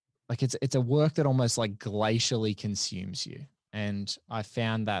like, it's a work that almost like glacially consumes you. And I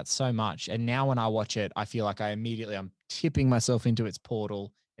found that so much. And now when I watch it, I feel like I'm tipping myself into its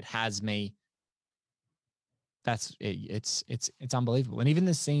portal. It has me. That's it. It's unbelievable. And even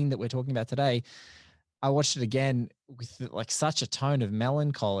the scene that we're talking about today, I watched it again with like such a tone of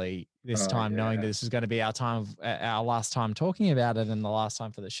melancholy this time, knowing that this is going to be our last time talking about it, and the last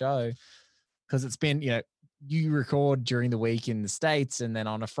time for the show, because it's been, you record during the week in the States, and then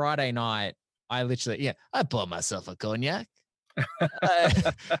on a Friday night, I literally, I pour myself a cognac.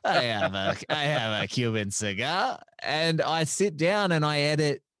 I have a Cuban cigar, and I sit down and I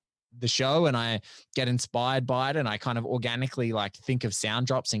edit the show, and I get inspired by it, and I kind of organically like think of sound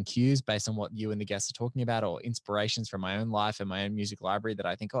drops and cues based on what you and the guests are talking about, or inspirations from my own life and my own music library that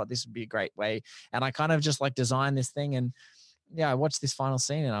I think, this would be a great way. And I kind of just like design this thing. And I watched this final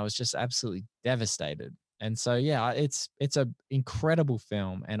scene and I was just absolutely devastated. And so, it's an incredible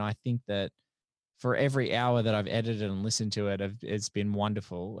film. And I think that for every hour that I've edited and listened to it, it's been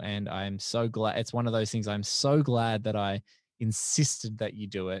wonderful. And I'm so glad. It's one of those things. I'm so glad that I insisted that you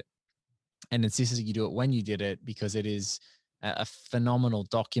do it, and insisted you do it when you did it, because it is a phenomenal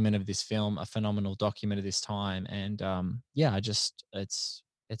document of this film, a phenomenal document of this time. And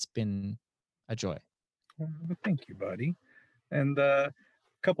it's been a joy. Well, thank you, buddy. And a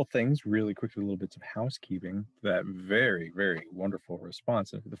couple things really quickly, little bits of housekeeping. That very, very wonderful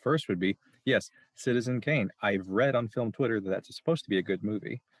response. The first would be, yes, Citizen Kane. I've read on Film Twitter that that's supposed to be a good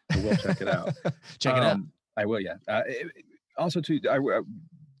movie. I will check it out. Check it out. I will, yeah. Also, too,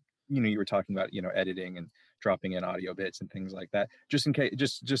 you were talking about, editing and dropping in audio bits and things like that. Just in case,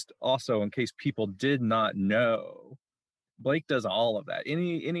 just also in case people did not know, Blake does all of that.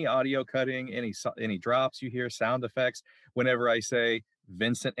 Any audio cutting, any drops you hear, sound effects. Whenever I say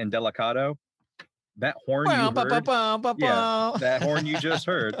Vincent and Delicato, that horn you heard, that horn you just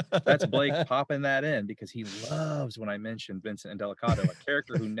heard, that's Blake popping that in, because he loves when I mention Vincent and Delicato, a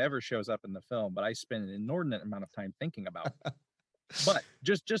character who never shows up in the film, but I spend an inordinate amount of time thinking about. But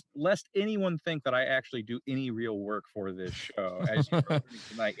just lest anyone think that I actually do any real work for this show, as you heard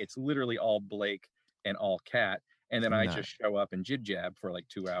tonight, it's literally all Blake and all Kat. And then I just show up and jib-jab for like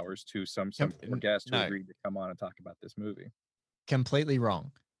 2 hours to some poor guest who agreed to come on and talk about this movie. Completely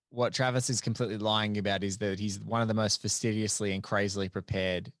wrong. What Travis is completely lying about is that he's one of the most fastidiously and crazily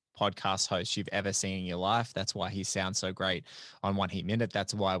prepared podcast hosts you've ever seen in your life. That's why he sounds so great on One Heat Minute.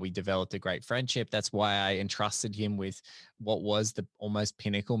 That's why we developed a great friendship. That's why I entrusted him with what was the almost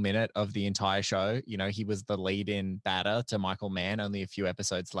pinnacle minute of the entire show. He was the lead-in batter to Michael Mann only a few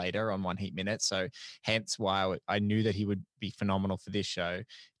episodes later on One Heat Minute. So hence why I knew that he would be phenomenal for this show.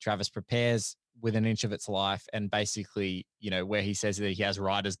 Travis prepares with an inch of its life, and basically, where he says that he has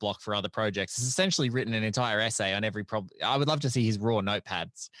writer's block for other projects, he's essentially written an entire essay on every problem. I would love to see his raw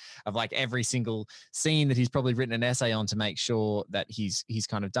notepads of like every single scene that he's probably written an essay on, to make sure that he's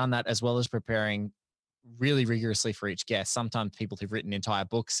kind of done that, as well as preparing really rigorously for each guest. Sometimes people have written entire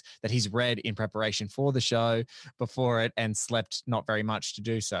books that he's read in preparation for the show before it and slept not very much to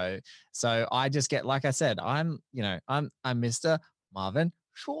do so. So I just get, like I said, I'm Mr. Marvin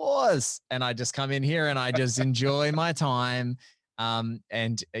Schwartz, and I just come in here and I just enjoy my time.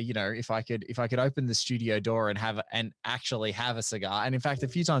 If I could open the studio door and actually have a cigar, and in fact, a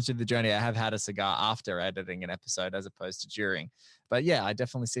few times through the journey, I have had a cigar after editing an episode as opposed to during. But yeah, I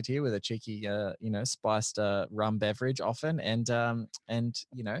definitely sit here with a cheeky, spiced rum beverage often, and I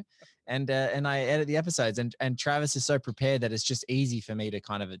edit the episodes. And Travis is so prepared that it's just easy for me to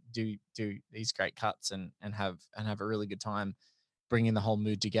kind of do these great cuts and have a really good time bringing the whole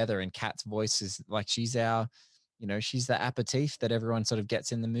mood together. And Kat's voice is like she's the aperitif that everyone sort of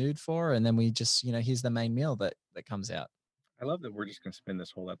gets in the mood for, and then we just here's the main meal that comes out. I love that we're just going to spend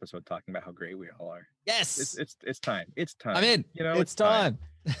this whole episode talking about how great we all are. Yes, it's time. It's time. I'm in. It's time.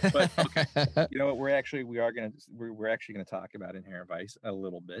 But okay, you know what? We're actually going to talk about Inherent Vice a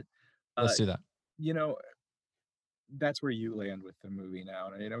little bit. Let's do that. That's where you land with the movie now,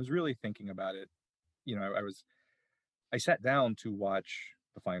 and I was really thinking about it. I sat down to watch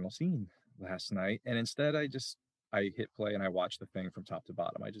the final scene last night, and instead I hit play and I watched the thing from top to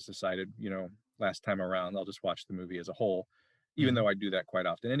bottom. I just decided, last time around, I'll just watch the movie as a whole, even though I do that quite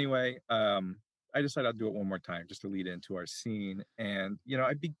often anyway. I decided I'll do it one more time just to lead into our scene. And,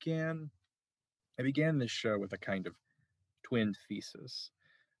 I began this show with a kind of twin thesis,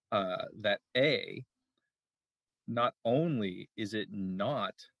 that not only is it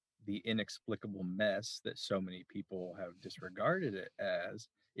not the inexplicable mess that so many people have disregarded it as,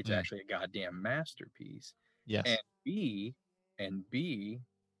 it's actually a goddamn masterpiece. Yes. And B,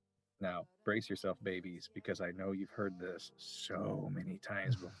 now brace yourself, babies, because I know you've heard this so many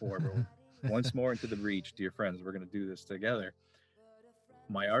times before, but once more into the breach, dear friends, we're going to do this together.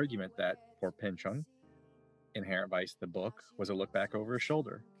 My argument that for Pynchon, Inherent Vice, the book, was a look back over his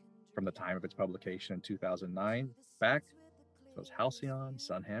shoulder from the time of its publication in 2009 back to those halcyon,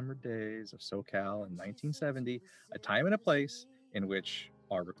 sun-hammered days of SoCal in 1970, a time and a place in which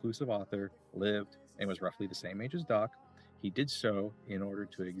our reclusive author lived and was roughly the same age as Doc. He did so in order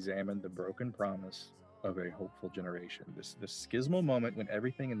to examine the broken promise of a hopeful generation. This schismal moment when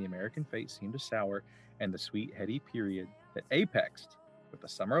everything in the American fate seemed to sour, and the sweet, heady period that apexed with the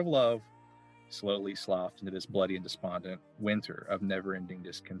summer of love slowly sloughed into this bloody and despondent winter of never-ending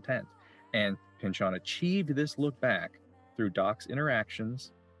discontent. And Pynchon achieved this look back through Doc's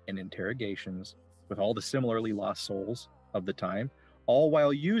interactions and interrogations with all the similarly lost souls of the time, all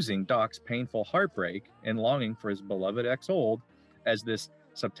while using Doc's painful heartbreak and longing for his beloved ex-old as this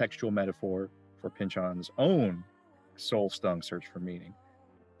subtextual metaphor for Pynchon's own soul-stung search for meaning.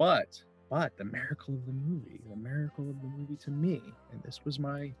 But the miracle of the movie to me, and this was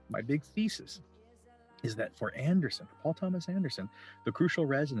my big thesis, is that for Paul Thomas Anderson, the crucial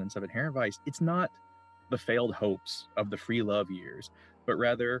resonance of Inherent Vice, it's not the failed hopes of the free love years, but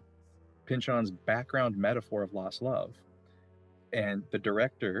rather Pynchon's background metaphor of lost love. And the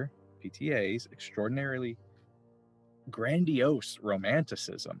director, PTA's extraordinarily grandiose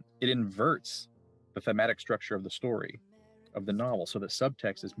romanticism, it inverts the thematic structure of the story, of the novel, so that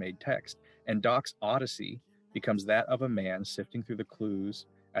subtext is made text. And Doc's odyssey becomes that of a man sifting through the clues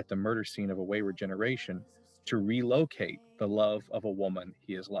at the murder scene of a wayward generation to relocate the love of a woman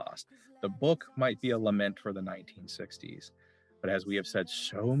he has lost. The book might be a lament for the 1960s, but as we have said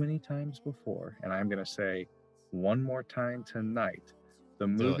so many times before, and I'm going to say one more time tonight, the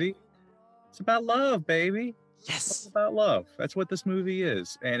movie, it's about love, baby. Yes. It's about love. That's what this movie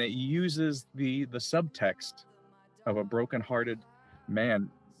is. And it uses the subtext of a broken-hearted man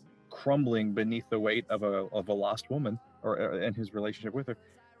crumbling beneath the weight of a lost woman, and his relationship with her.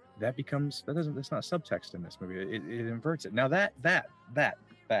 That's not subtext in this movie. It inverts it. Now that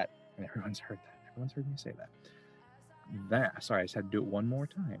and everyone's heard that. Everyone's heard me say that. Sorry, I just had to do it one more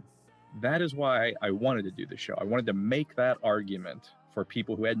time. That is why I wanted to do the show. I wanted to make that argument for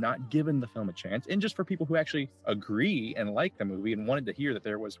people who had not given the film a chance, and just for people who actually agree and like the movie and wanted to hear that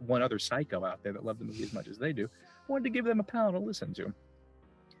there was one other psycho out there that loved the movie as much as they do. I wanted to give them a panel to listen to.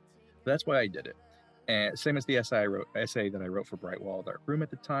 That's why I did it. And same as the essay that I wrote for Bright Wall Dark Room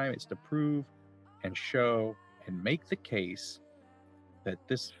at the time, it's to prove and show and make the case that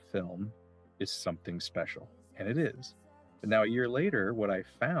this film is something special. And it is. But now a year later, what I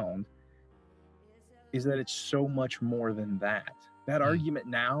found is that it's so much more than that. That argument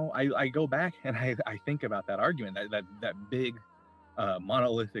now, I go back and I think about that argument, that big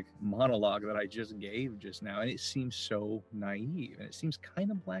monolithic monologue that I just gave just now, and it seems so naive, and it seems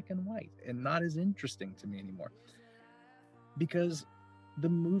kind of black and white and not as interesting to me anymore, because the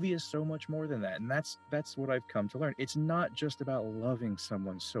movie is so much more than that, and that's what I've come to learn. It's not just about loving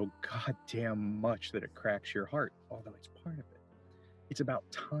someone so goddamn much that it cracks your heart, although it's part of it. It's about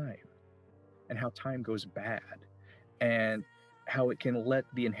time and how time goes bad and how it can let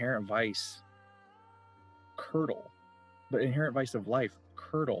the inherent vice curdle, the inherent vice of life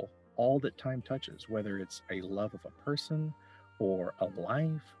curdle all that time touches, whether it's a love of a person or a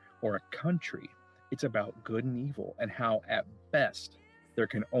life or a country. It's about good and evil, and how at best there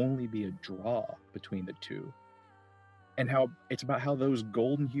can only be a draw between the two. And how it's about how those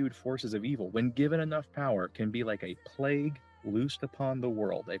golden-hued forces of evil, when given enough power, can be like a plague loosed upon the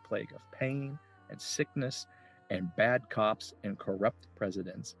world, a plague of pain and sickness and bad cops and corrupt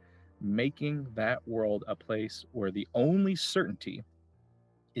presidents, making that world a place where the only certainty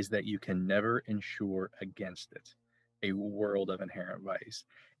is that you can never insure against it, a world of inherent vice.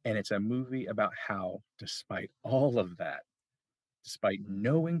 And it's a movie about how, despite all of that, despite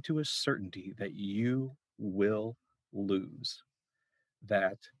knowing to a certainty that you will lose,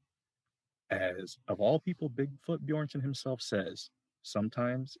 that, as of all people, Bigfoot Bjornsson himself says,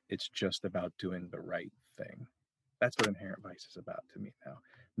 sometimes it's just about doing the right thing. That's what inherent vice is about to me now.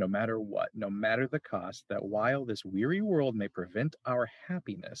 No matter what, no matter the cost, that while this weary world may prevent our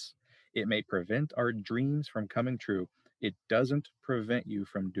happiness, it may prevent our dreams from coming true, it doesn't prevent you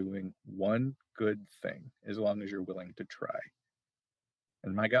from doing one good thing as long as you're willing to try.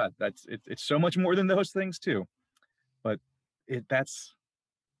 And my God, it's so much more than those things too. But that's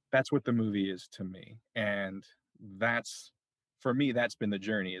what the movie is to me. And that's, for me, that's been the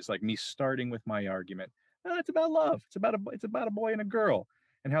journey. Is like me starting with my argument. Oh, it's about love. It's about a boy and a girl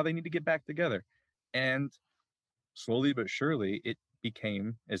and how they need to get back together. And slowly but surely, it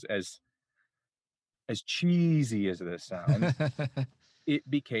became, as cheesy as this sounds, it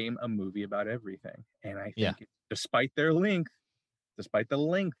became a movie about everything. And I think, despite the length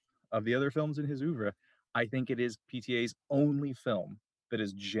of the other films in his oeuvre, I think it is PTA's only film that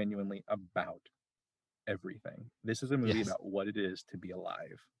is genuinely about everything. This is a movie about what it is to be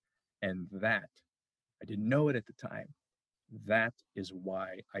alive. And that, I didn't know it at the time. That is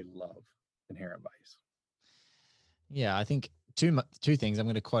why I love Inherent Vice. Yeah, I think two things. I'm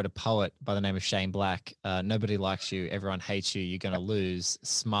going to quote a poet by the name of Shane Black. Nobody likes you. Everyone hates you. You're going to lose.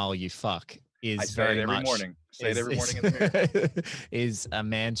 Smile, you fuck. I say it every morning. Say it every morning in the mirror. Is a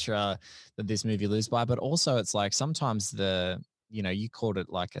mantra that this movie lives by. But also it's like sometimes you called it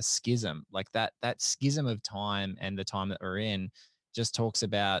like a schism, like that schism of time and the time that we're in just talks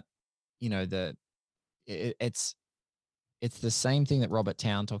about, it's the same thing that Robert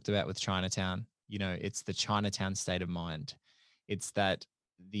Towne talked about with Chinatown. It's the Chinatown state of mind. It's that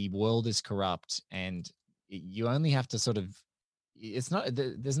the world is corrupt and you only have to sort of,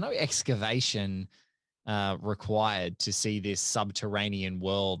 there's no excavation required to see this subterranean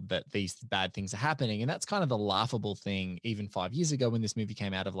world that these bad things are happening. And that's kind of the laughable thing even 5 years ago when this movie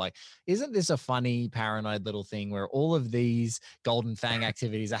came out, of like, isn't this a funny paranoid little thing where all of these Golden Fang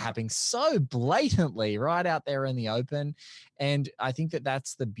activities are happening so blatantly right out there in the open? And I think that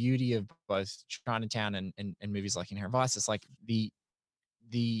that's the beauty of both Chinatown and movies like Inherent Vice. It's like the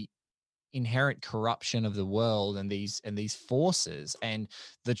inherent corruption of the world and these forces, and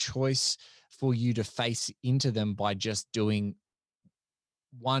the choice for you to face into them by just doing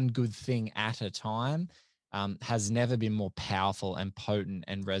one good thing at a time has never been more powerful and potent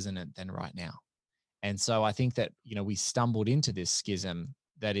and resonant than right now. And so I think that, we stumbled into this schism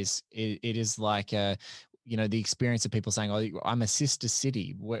that is, it is like, the experience of people saying, oh, I'm a sister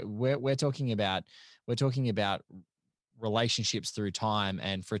city. We're talking about relationships through time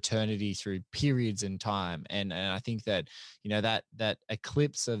and fraternity through periods in time. And I think that, that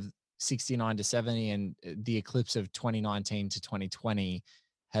eclipse of 69 to 70 and the eclipse of 2019 to 2020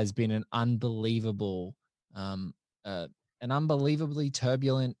 has been an unbelievable, an unbelievably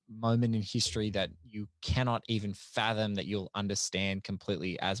turbulent moment in history that you cannot even fathom that you'll understand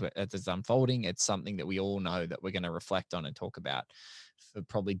completely as it's unfolding. It's something that we all know that we're going to reflect on and talk about for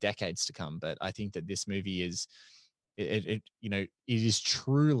probably decades to come. But I think that this movie is, it is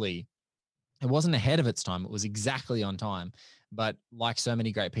truly, it wasn't ahead of its time. It was exactly on time. But like so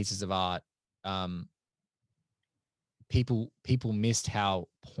many great pieces of art, people missed how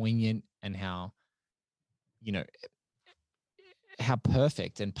poignant and how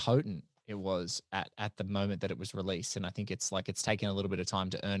perfect and potent it was at the moment that it was released. And I think it's taken a little bit of time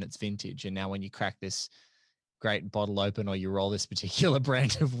to earn its vintage. And now when you crack this great bottle open, or you roll this particular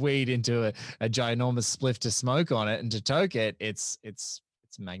brand of weed into a ginormous spliff to smoke on it and to toke it, it's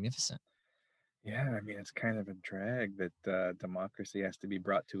magnificent. Yeah, I mean, it's kind of a drag that democracy has to be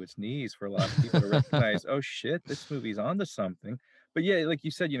brought to its knees for a lot of people to recognize, oh shit, this movie's onto something. But yeah, like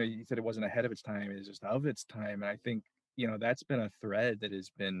you said, you said it wasn't ahead of its time, it's just of its time. And I think, that's been a thread that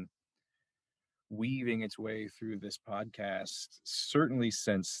has been weaving its way through this podcast, certainly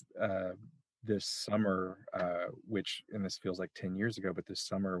since this summer, which, and this feels like 10 years ago, but this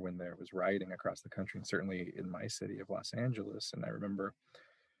summer when there was rioting across the country, and certainly in my city of Los Angeles. And I remember,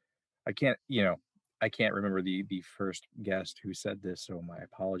 I can't remember the first guest who said this, so my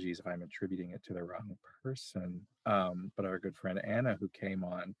apologies if I'm attributing it to the wrong person. But our good friend Anna, who came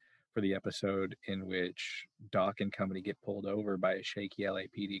on for the episode in which Doc and company get pulled over by a shaky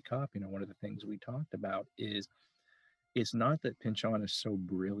LAPD cop, one of the things we talked about is it's not that Pynchon is so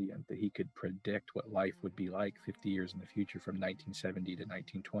brilliant that he could predict what life would be like 50 years in the future from 1970 to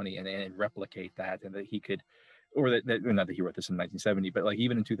 1920 and replicate that, and that he could, or that not that he wrote this in 1970, but like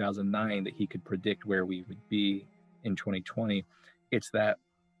even in 2009 that he could predict where we would be in 2020. It's that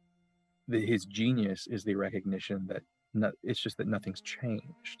his genius is the recognition that it's just that nothing's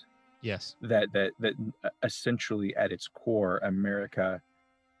changed. Yes. That essentially at its core, America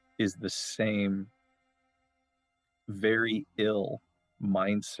is the same very ill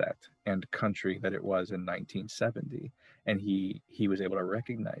mindset and country that it was in 1970, and he was able to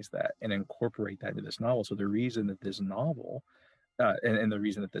recognize that and incorporate that into this novel. So the reason that this novel and the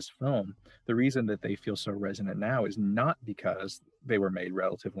reason that this film, the reason that they feel so resonant now is not because they were made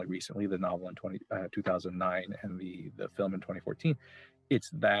relatively recently, the novel in 2009 and the film in 2014. It's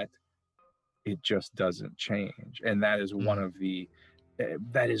that it just doesn't change, and that is one of the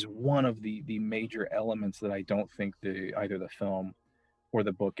major elements that I don't think either the film or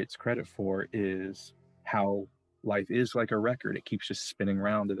the book gets credit for, is how life is like a record. It keeps just spinning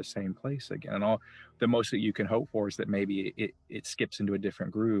around to the same place again, and all the most that you can hope for is that maybe it skips into a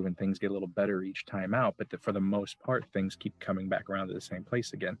different groove and things get a little better each time out, but for the most part things keep coming back around to the same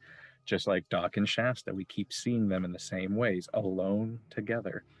place again. Just like Doc and Shasta, we keep seeing them in the same ways, alone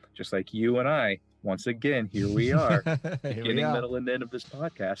together. Just like you and I, once again, here we are, beginning, middle, and end of this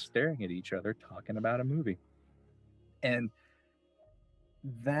podcast, staring at each other, talking about a movie. And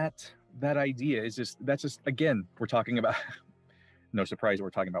that idea is that's just, again, we're talking about, no surprise, we're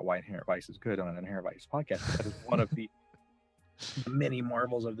talking about why Inherent Vice is good on an Inherent Vice podcast. But that is one of the many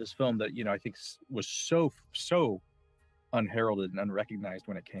marvels of this film that, I think was so unheralded and unrecognized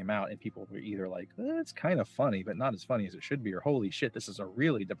when it came out, and people were either like, it's kind of funny but not as funny as it should be, or holy shit, this is a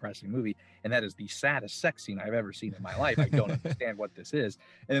really depressing movie, and that is the saddest sex scene I've ever seen in my life. I don't understand what this is.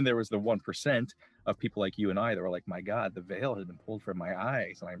 And then there was the 1% of people like you and I that were like, my God, the veil has been pulled from my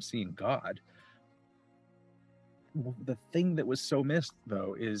eyes and I'm seeing God. The thing that was so missed,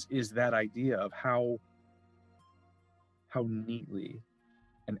 though, is that idea of how neatly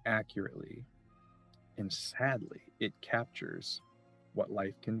and accurately and sadly it captures what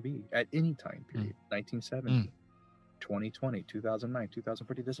life can be at any time period. 1970, 2020, 2009,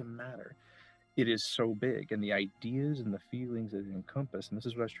 2040, doesn't matter. It is so big, and the ideas and the feelings that it encompasses, and this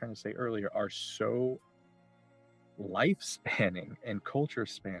is what I was trying to say earlier, are so life-spanning and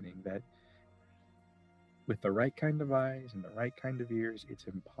culture-spanning that with the right kind of eyes and the right kind of ears, it's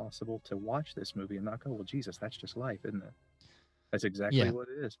impossible to watch this movie and not go, well, Jesus, that's just life, isn't it? That's exactly what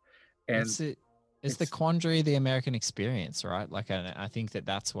it is. And it's the quandary of the American experience, right? Like, I think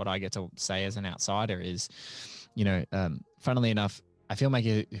that's what I get to say as an outsider is, funnily enough, a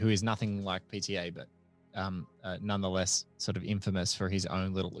filmmaker who is nothing like PTA, but nonetheless sort of infamous for his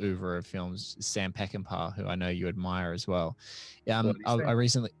own little oeuvre of films, Sam Peckinpah, who I know you admire as well. I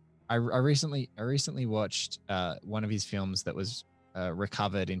recently watched one of his films that was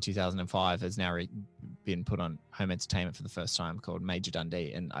recovered in 2005, has now been put on home entertainment for the first time, called Major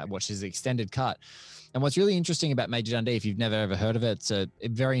Dundee, and I watched his extended cut. And what's really interesting about Major Dundee, if you've never ever heard of it, it's a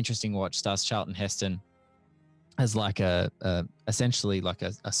very interesting watch. Stars Charlton Heston as like essentially like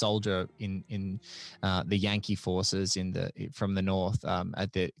a soldier in the Yankee forces from the north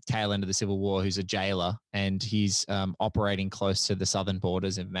at the tail end of the Civil War, who's a jailer, and he's operating close to the southern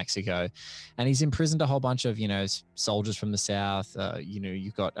borders of Mexico, and he's imprisoned a whole bunch of soldiers from the south.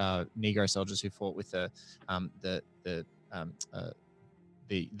 You've got Negro soldiers who fought with the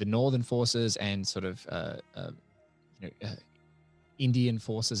northern forces, and sort of Indian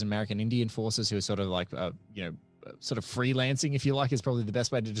forces, American Indian forces, who are sort of like sort of freelancing, if you like, is probably the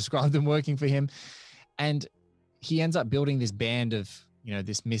best way to describe them, working for him. And he ends up building this band of,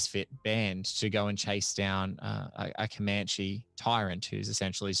 this misfit band to go and chase down a Comanche tyrant who's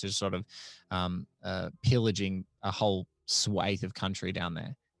essentially just sort of pillaging a whole swathe of country down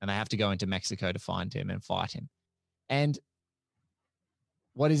there. And they have to go into Mexico to find him and fight him. And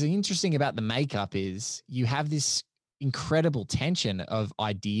what is interesting about the makeup is you have this incredible tension of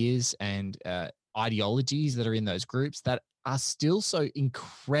ideas and ideologies that are in those groups that are still so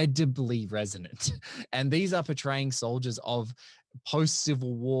incredibly resonant. And these are portraying soldiers of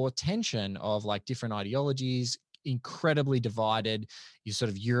post-Civil War tension of like different ideologies, incredibly divided. You sort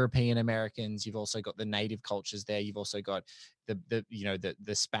of European Americans, you've also got the native cultures there, you've also got the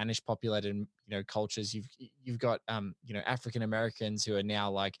Spanish populated cultures, you've got African Americans who are now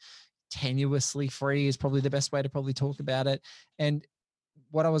like tenuously free is probably the best way to probably talk about it. And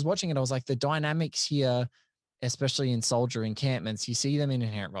what I was watching it, I was like, the dynamics here, especially in soldier encampments, you see them in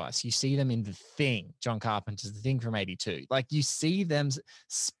Inherent Vice, you see them in The Thing, John Carpenter's The Thing from '82. Like you see them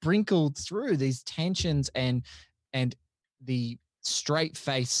sprinkled through these tensions and the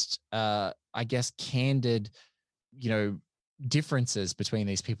straight-faced, I guess, candid, differences between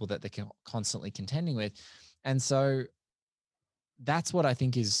these people that they're constantly contending with. And so that's what I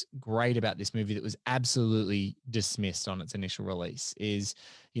think is great about this movie that was absolutely dismissed on its initial release is,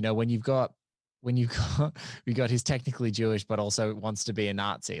 when you've got he's technically Jewish, but also wants to be a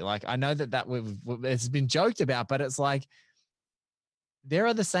Nazi. Like, I know that it's been joked about, but it's like, there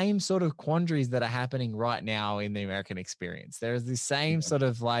are the same sort of quandaries that are happening right now in the American experience. There's the same sort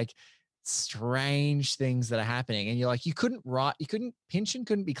of like strange things that are happening. And you're like, Pynchon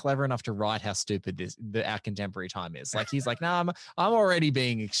couldn't be clever enough to write how stupid our contemporary time is. Like, he's like, no, I'm already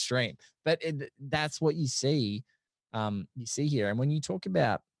being extreme. But that's what you see here. And when you talk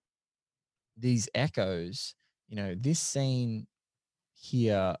about these echoes, this scene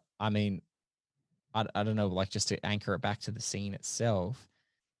here, I mean, I don't know, like just to anchor it back to the scene itself,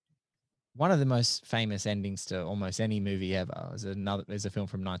 one of the most famous endings to almost any movie ever is a film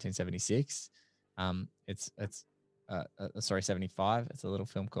from 1976. It's 75. It's a little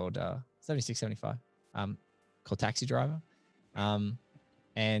film called 76, 75, called Taxi Driver.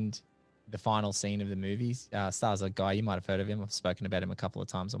 And the final scene of the movie stars a guy, you might have heard of him. I've spoken about him a couple of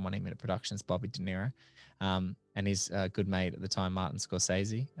times on 1 Minute Productions, Bobby De Niro. And his good mate at the time, Martin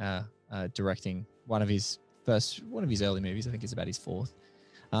Scorsese, directing one of his early movies. I think it's about his fourth.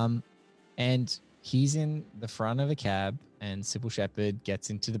 And he's in the front of a cab and Sybil Shepherd gets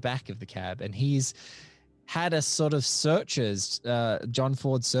into the back of the cab, and he's had a sort of John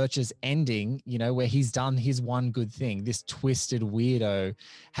Ford Searchers ending, where he's done his one good thing. This twisted weirdo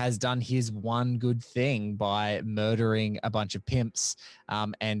has done his one good thing by murdering a bunch of pimps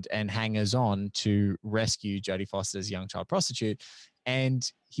and hangers on to rescue Jodie Foster's young child prostitute.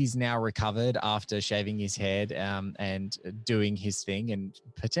 And he's now recovered after shaving his head and doing his thing and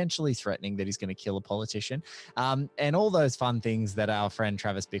potentially threatening that he's going to kill a politician and all those fun things that our friend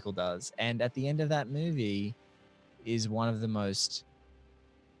Travis Bickle does. And at the end of that movie is one of the most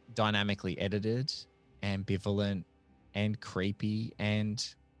dynamically edited, ambivalent, and creepy and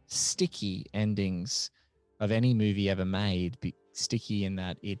sticky endings of any movie ever made. Sticky in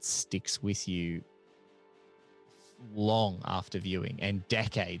that it sticks with you long after viewing, and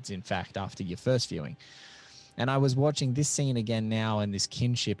decades, in fact, after your first viewing. And I was watching this scene again now, and this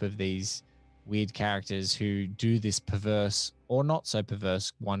kinship of these weird characters who do this perverse or not so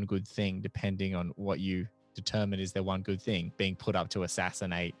perverse one good thing, depending on what you determine is their one good thing, being put up to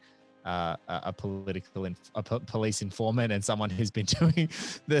assassinate a police informant and someone who's been doing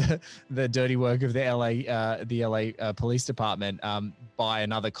the dirty work of the LA police department by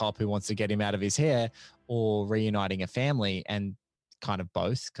another cop who wants to get him out of his hair, or reuniting a family, and kind of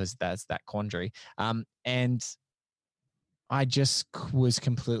both, because that's that quandary. And I just was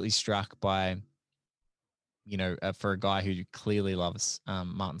completely struck by, for a guy who clearly loves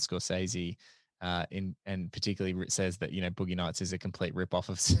Martin Scorsese, and particularly says that Boogie Nights is a complete rip-off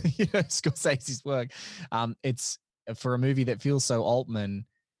of Scorsese's work. It's for a movie that feels so Altman,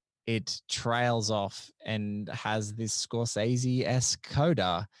 it trails off and has this Scorsese-esque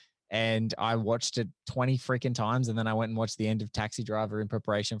coda. And I watched it 20 freaking times, and then I went and watched the end of Taxi Driver in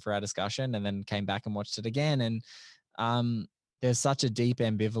preparation for our discussion, and then came back and watched it again. And there's such a deep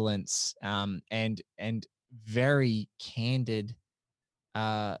ambivalence and very candid,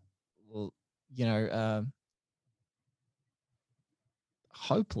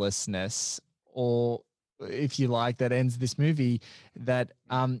 hopelessness, or if you like, that ends this movie, that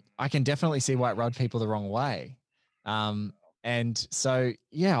I can definitely see why it rubbed people the wrong way. And so,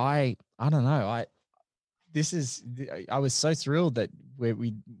 yeah, I don't know. I was so thrilled that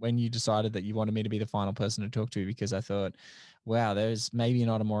when you decided that you wanted me to be the final person to talk to, because I thought, wow, there's maybe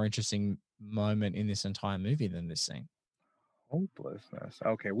not a more interesting moment in this entire movie than this scene. Hopelessness.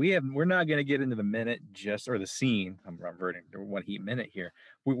 Okay, we're not going to get into the minute or the scene. I'm reverting to 1 heat minute here.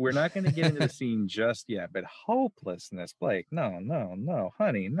 We're not going to get into the scene just yet, but hopelessness, Blake. No,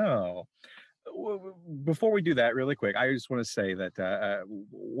 honey, no. Before we do that, really quick, I just want to say that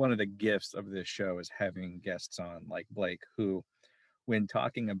one of the gifts of this show is having guests on like Blake, who, when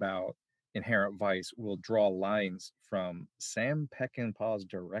talking about Inherent Vice, will draw lines from Sam Peckinpah's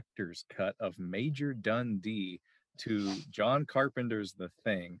director's cut of Major Dundee to John Carpenter's The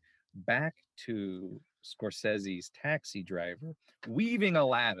Thing, back to Scorsese's Taxi Driver, weaving a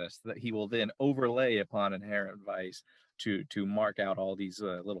lattice that he will then overlay upon Inherent Vice to mark out all these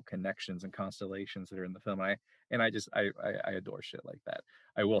little connections and constellations that are in the film. I adore shit like that.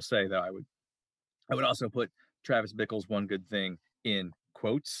 I will say though, I would also put Travis Bickle's One Good Thing in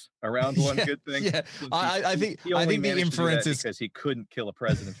quotes around one good thing. Yeah, I think the inference is because he couldn't kill a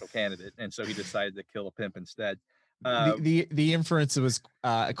presidential candidate, and so he decided to kill a pimp instead. The inference was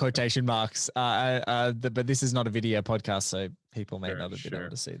quotation marks, but this is not a video podcast, so people may not have been able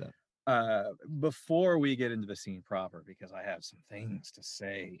to see that. Before we get into the scene proper, because I have some things to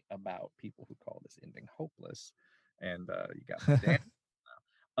say about people who call this ending hopeless, and you got me damn.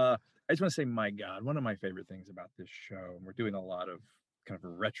 I just want to say, my God, one of my favorite things about this show, and we're doing a lot of kind of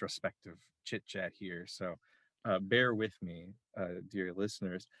a retrospective chit chat here, so bear with me, dear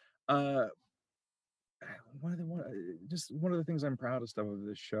listeners. One of the things I'm proudest of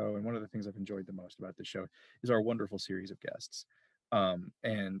this show, and one of the things I've enjoyed the most about this show, is our wonderful series of guests.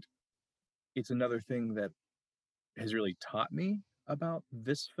 And it's another thing that has really taught me about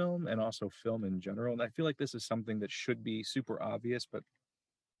this film and also film in general. And I feel like this is something that should be super obvious, but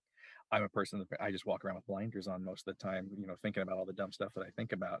I'm a person that I just walk around with blinders on most of the time, thinking about all the dumb stuff that I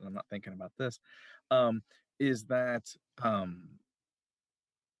think about, and I'm not thinking about this, is that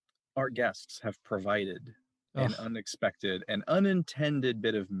our guests have provided an unexpected and unintended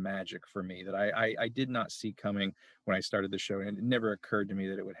bit of magic for me that I did not see coming when I started the show, and it never occurred to me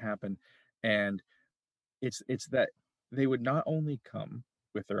that it would happen. And it's that they would not only come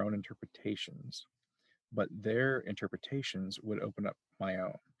with their own interpretations, but their interpretations would open up my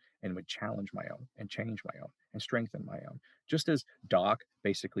own, and would challenge my own, and change my own, and strengthen my own. Just as Doc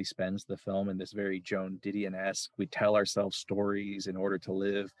basically spends the film in this very Joan Didion-esque, we tell ourselves stories in order to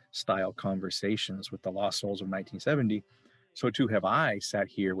live style conversations with the lost souls of 1970, so too have I sat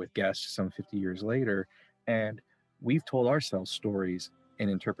here with guests some 50 years later, and we've told ourselves stories and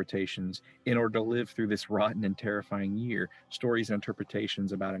interpretations in order to live through this rotten and terrifying year, stories and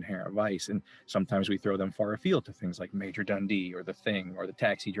interpretations about Inherent Vice. And sometimes we throw them far afield to things like Major Dundee or The Thing or The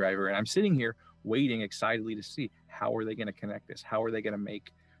Taxi Driver. And I'm sitting here waiting excitedly to see, how are they going to connect this? How are they going to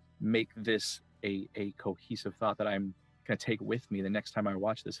make this a cohesive thought that I'm going to take with me the next time I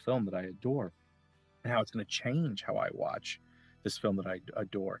watch this film that I adore, and how it's going to change how I watch this film that I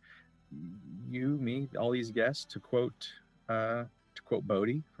adore. You, me, all these guests, to quote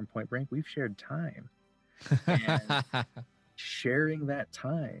Bodhi from Point Break, we've shared time. And sharing that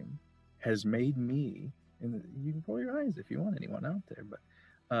time has made me, and you can roll your eyes if you want anyone out there, but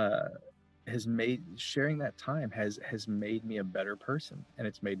sharing that time has made me a better person, and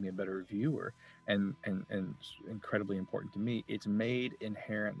it's made me a better viewer, and incredibly important to me, it's made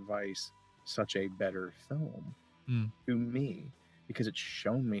Inherent Vice such a better film to me, because it's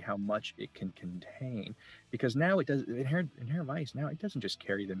shown me how much it can contain. Because now it does, Inherent Vice, now it doesn't just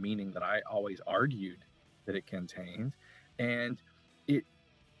carry the meaning that I always argued that it contained, and it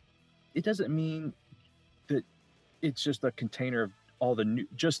doesn't mean that it's just a container of all the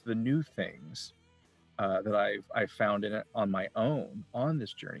new things that I've found in it on my own on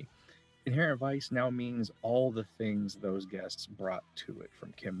this journey. Inherent Vice now means all the things those guests brought to it,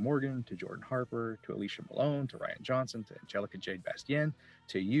 from Kim Morgan to Jordan Harper to Alicia Malone to Ryan Johnson to Angelica Jade Bastien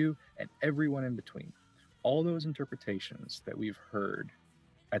to you and everyone in between. All those interpretations that we've heard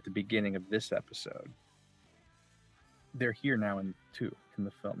at the beginning of this episode, they're here now in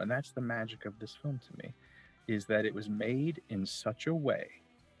the film. And that's the magic of this film to me, is that it was made in such a way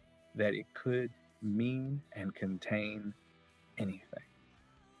that it could mean and contain anything.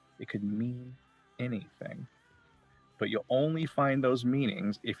 It could mean anything, but you'll only find those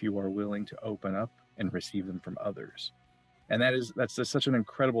meanings if you are willing to open up and receive them from others. And that's just such an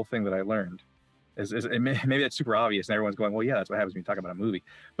incredible thing that I learned. Maybe that's super obvious and everyone's going, well, yeah, that's what happens when you talk about a movie.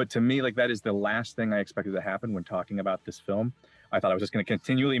 But to me, like, that is the last thing I expected to happen when talking about this film. I thought I was just going to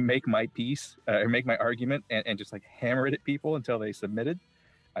continually make my piece or make my argument and just like hammer it at people until they submitted.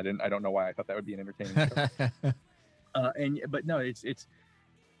 I don't know why I thought that would be an entertaining show. But no, it's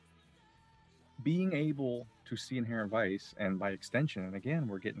being able to see Inherent Vice, and by extension, and again,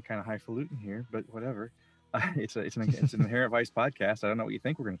 we're getting kind of highfalutin here, but whatever, it's an Inherent Vice podcast. I don't know what you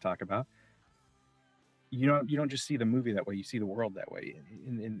think we're going to talk about. You don't just see the movie that way. You see the world that way,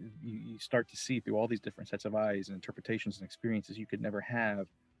 and you start to see through all these different sets of eyes and interpretations and experiences you could never have.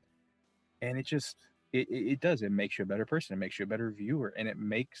 And it does. It makes you a better person. It makes you a better viewer, and it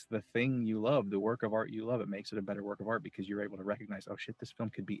makes the thing you love, the work of art you love, it makes it a better work of art because you're able to recognize, oh shit, this film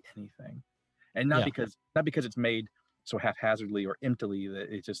could be anything, and not because it's made so haphazardly or emptily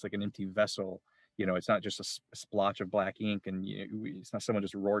that it's just like an empty vessel. It's not just a splotch of black ink, and it's not someone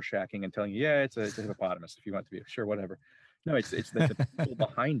just Rorschaching and telling you, yeah, it's a hippopotamus if you want to be sure, whatever. No, it's the people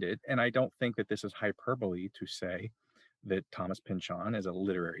behind it, and I don't think that this is hyperbole to say that Thomas Pynchon is a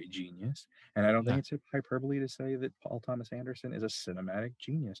literary genius, and I don't think it's hyperbole to say that Paul Thomas Anderson is a cinematic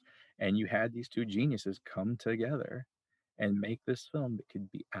genius. And you had these two geniuses come together and make this film that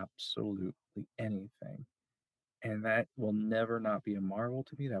could be absolutely anything. And that will never not be a marvel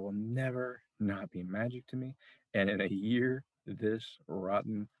to me. That will never not be magic to me. And in a year this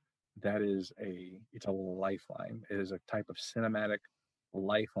rotten, it's a lifeline. It is a type of cinematic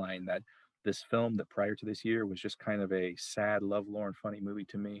lifeline that this film that prior to this year was just kind of a sad, lovelorn, funny movie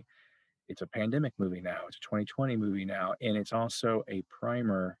to me. It's a pandemic movie now. It's a 2020 movie now. And it's also a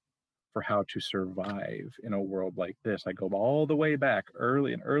primer for how to survive in a world like this. I go all the way back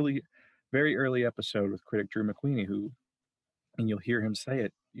very early episode with critic Drew McWeeny, and you'll hear him say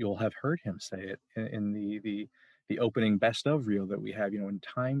it. You'll have heard him say it in the opening best of reel that we have. In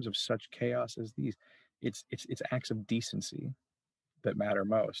times of such chaos as these, it's acts of decency that matter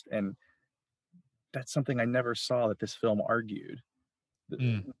most, and that's something I never saw that this film argued.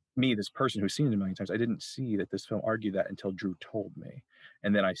 Me, this person who's seen it a million times, I didn't see that this film argued that until Drew told me,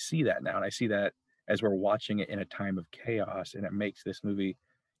 and then I see that now, and I see that as we're watching it in a time of chaos, and it makes this movie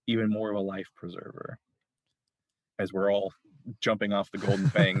even more of a life preserver as we're all jumping off the golden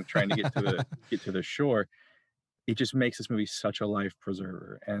fang trying to get to the shore. It just makes this movie such a life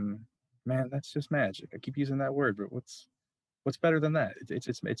preserver, and man, that's just magic. I keep using that word, but what's better than that?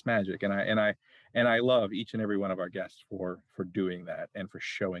 It's magic, and I love each and every one of our guests for doing that and for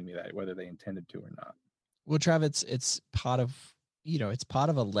showing me that, whether they intended to or not. Well, Trav, it's part of it's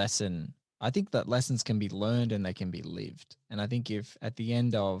part of a lesson. I think that lessons can be learned and they can be lived. And I think if at the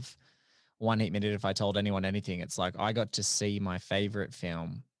end of 1 Heat Minute, if I told anyone anything, it's like I got to see my favorite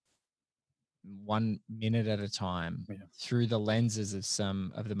film 1 minute at a time through the lenses of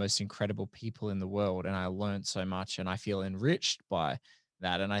some of the most incredible people in the world. And I learned so much, and I feel enriched by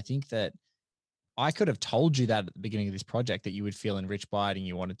that. And I think that I could have told you that at the beginning of this project, that you would feel enriched by it, and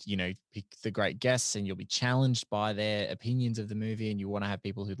you wanted to, pick the great guests, and you'll be challenged by their opinions of the movie, and you want to have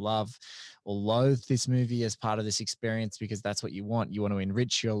people who love or loathe this movie as part of this experience, because that's what you want. You want to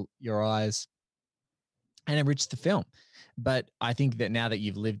enrich your eyes and enrich the film. But I think that now that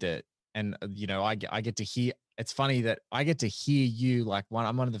you've lived it, and I get to hear. It's funny that I get to hear you, I'm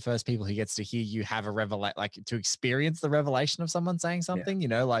one of the first people who gets to hear you have a revelation, to experience the revelation of someone saying something.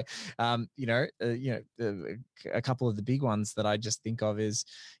 A couple of the big ones that I just think of is,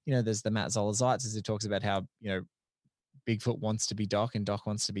 there's the Matt Zoller Zeitz, as he talks about how Bigfoot wants to be Doc and Doc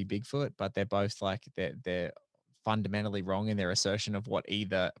wants to be Bigfoot, but they're both they're fundamentally wrong in their assertion of what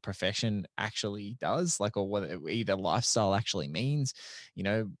either profession actually does, or what either lifestyle actually means.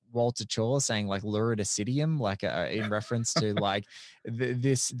 Walter Chaw saying luridicidium, in reference to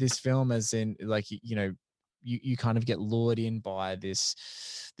this film, as in you kind of get lured in by this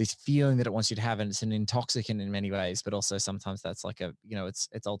feeling that it wants you to have, and it's an intoxicant in many ways, but also sometimes that's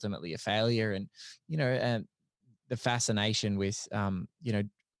it's ultimately a failure. And and the fascination with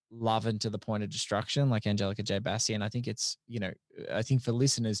love and to the point of destruction, like Angelica J. Bassi. And I think it's, I think for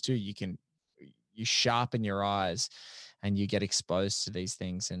listeners too, you sharpen your eyes and you get exposed to these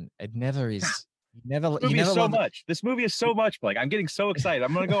things, and it never is. This movie is so much, Blake. I'm getting so excited.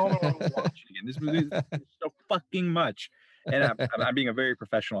 I'm gonna go home and I'm gonna watch it again. This movie is so fucking much. And I'm being a very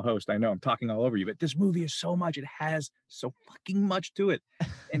professional host. I know I'm talking all over you, but this movie is so much. It has so fucking much to it.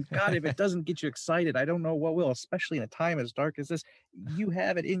 And God, if it doesn't get you excited, I don't know what will, especially in a time as dark as this. You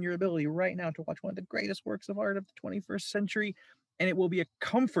have it in your ability right now to watch one of the greatest works of art of the 21st century, and it will be a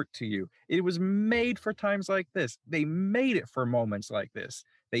comfort to you. It was made for times like this. They made it for moments like this.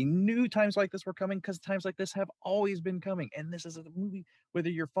 They knew times like this were coming, because times like this have always been coming. And this is a movie, whether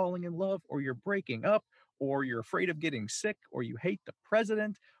you're falling in love or you're breaking up, or you're afraid of getting sick, or you hate the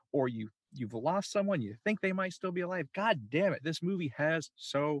president, or you've lost someone, you think they might still be alive. God damn it, this movie has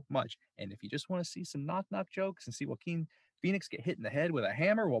so much. And if you just want to see some knock-knock jokes and see Joaquin Phoenix get hit in the head with a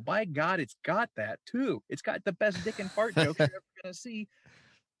hammer, well, by God, it's got that too. It's got the best dick and fart jokes you're ever gonna see.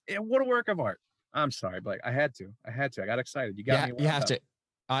 And what a work of art. I'm sorry, Blake. I had to. I got excited. You got me. You have to.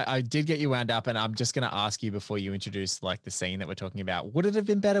 I did get you wound up, and I'm just going to ask you before you introduce like the scene that we're talking about. Would it have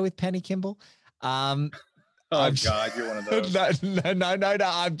been better with Penny Kimball? Oh God, you're one of those. No.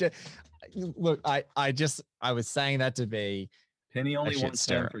 I'm just look. I was saying that to be Penny only wants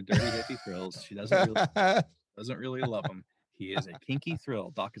him for dirty hippie thrills. She doesn't really love him. He is a kinky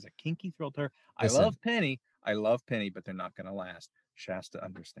thrill. Doc is a kinky thrill to her. Listen. I love Penny, but they're not going to last. Shasta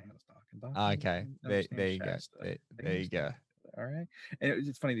understands Doc, and Doc okay. There you go. There you go. All right. And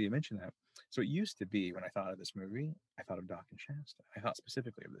it's funny that you mentioned that. So it used to be when I thought of this movie, I thought of Doc and Shasta. I thought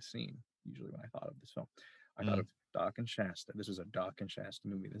specifically of this scene. Usually when I thought of this film, I thought of Doc and Shasta. This was a Doc and Shasta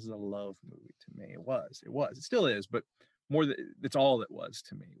movie. This is a love movie to me. It was. It still is, but it's all it was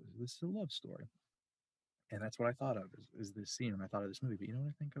to me. This is a love story. And that's what I thought of is this scene when I thought of this movie. But you know what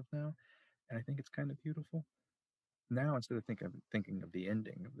I think of now? And I think it's kind of beautiful. Now, instead of thinking of the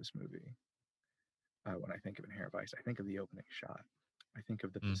ending of this movie, when I think of Inherent Vice, I think of the opening shot. I think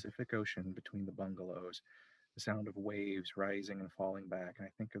of the Pacific Ocean between the bungalows, the sound of waves rising and falling back, and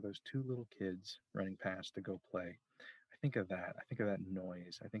I think of those two little kids running past to go play. I think of that. I think of that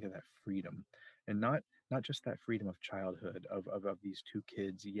noise. I think of that freedom, and not just that freedom of childhood of these two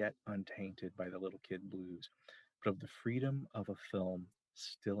kids yet untainted by the little kid blues, but of the freedom of a film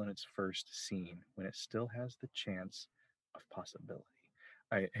still in its first scene when it still has the chance of possibility.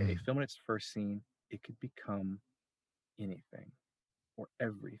 A film in its first scene, it could become anything or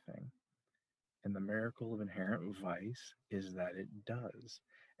everything. And the miracle of Inherent Vice is that it does.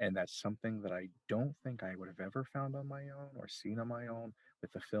 And that's something that I don't think I would have ever found on my own or seen on my own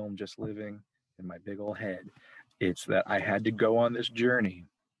with the film just living in my big old head. It's that I had to go on this journey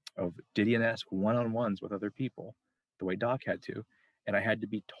of Didion-esque one-on-ones with other people, the way Doc had to. And I had to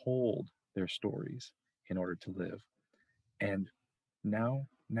be told their stories in order to live. And now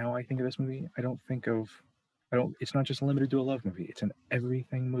I think of this movie, it's not just limited to a love movie. It's an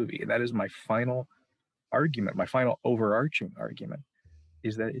everything movie. And that is my final argument, my final overarching argument,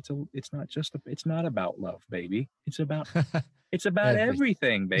 is that it's not about love, baby. It's about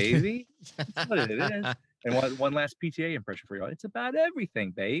everything, baby. That's what it is. And one last PTA impression for y'all. It's about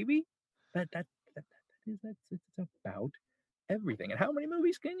everything, baby. It's about everything. And how many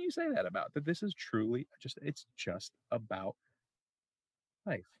movies can you say that about? That this is truly it's just about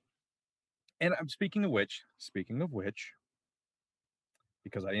life. And I'm speaking of which,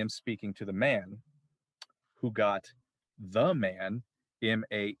 because I am speaking to the man who got the man,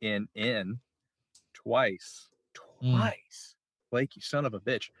 MANN, twice, Blake, you son of a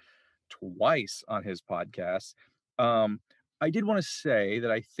bitch, twice on his podcast. I did want to say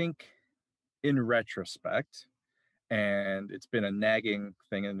that I think in retrospect, and it's been a nagging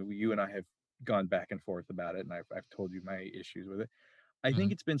thing, and you and I have gone back and forth about it, and I've told you my issues with it. I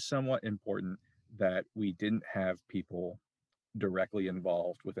think it's been somewhat important that we didn't have people directly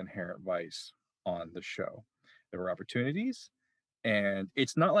involved with Inherent Vice on the show. There were opportunities, and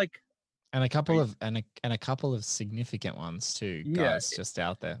it's not like a couple of significant ones too, guys, just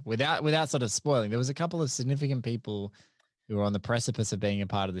out there. Without sort of spoiling, there was a couple of significant people who were on the precipice of being a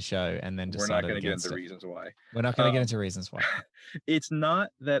part of the show, and then decided we're not going to get into reasons why. We're not going to get into reasons why. It's not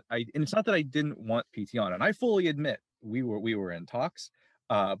that I didn't want PT on, and I fully admit we were in talks,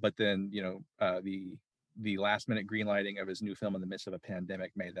 but then the last minute green lighting of his new film in the midst of a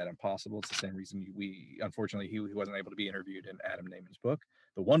pandemic made that impossible. It's the same reason unfortunately he wasn't able to be interviewed in Adam Naiman's book,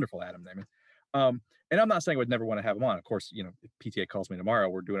 the wonderful Adam Naiman. And I'm not saying I would never want to have him on. Of course, if PTA calls me tomorrow,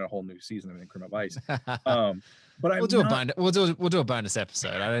 we're doing a whole new season of Increment Vice. But we'll do a bonus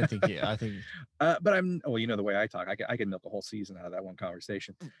episode. I don't think I think. But the way I talk, I can milk a whole season out of that one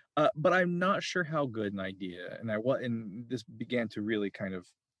conversation. But I'm not sure how good an idea, and this began to really kind of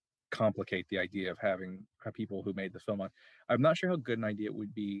complicate the idea of having people who made the film on. I'm not sure how good an idea it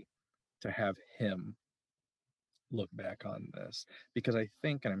would be to have him look back on this, because I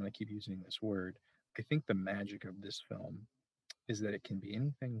think, and I'm going to keep using this word, I think the magic of this film is that it can be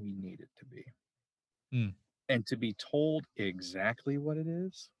anything we need it to be. And to be told exactly what it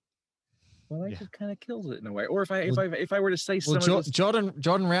is, well, that just kind of kills it in a way. Or if I were to say Jordan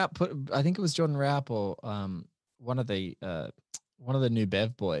Raup I think it was Jordan Raup or one of the new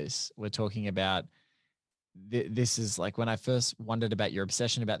Bev boys were talking about this is like when I first wondered about your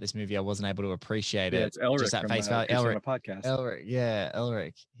obsession about this movie, I wasn't able to appreciate it. It's Elric just at face value.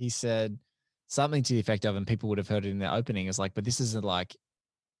 Elric. He said something to the effect of, and people would have heard it in the opening, is like, but this isn't like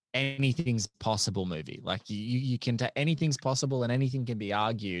anything's possible movie. Like you can anything's possible and anything can be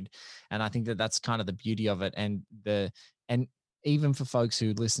argued. And I think that's kind of the beauty of it. And even for folks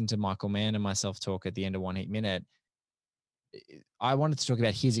who listen to Michael Mann and myself talk at the end of One Heat Minute, I wanted to talk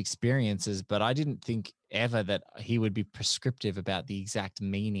about his experiences, but I didn't think ever that he would be prescriptive about the exact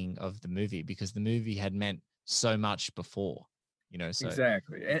meaning of the movie, because the movie had meant so much before, you know. So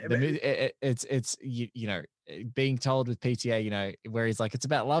Exactly. it's you know, being told with PTA, you know, where he's like, it's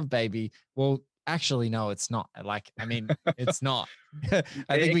about love, baby. Well, actually, no, it's not. Like, I mean, it's not.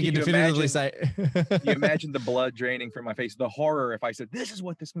 I think we can definitively say. You imagine the blood draining from my face, the horror if I said, this is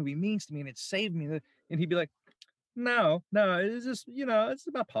what this movie means to me and it saved me. And he'd be like, no, it's just, you know, it's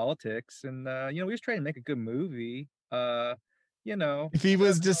about politics. And, you know, we just trying to make a good movie. You know, if he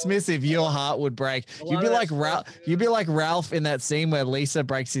was dismissive, your heart would break. You'd be like Ralph. You'd be like Ralph in that scene where Lisa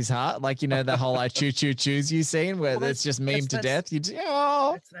breaks his heart. Like, you know, the whole "I choo choo choose you" scene where it's just meme to death. You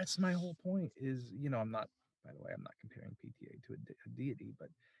that's my whole point. Is, you know, I'm not. By the way, I'm not comparing PTA to a deity, but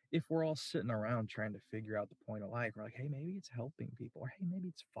if we're all sitting around trying to figure out the point of life, we're like, hey, maybe it's helping people, or hey, maybe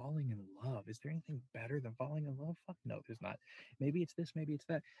it's falling in love. Is there anything better than falling in love? Fuck no, there's not. Maybe it's this, maybe it's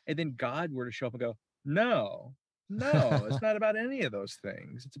that. And then God were to show up and go, no, it's not about any of those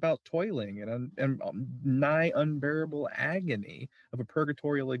things. It's about toiling and nigh unbearable agony of a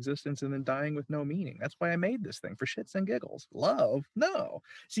purgatorial existence and then dying with no meaning. That's why I made this thing, for shits and giggles. Love? No.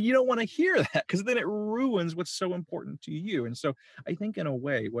 See, you don't want to hear that, because then it ruins what's so important to you. And so I think in a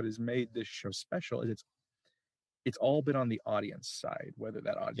way, what has made this show special is it's all been on the audience side, whether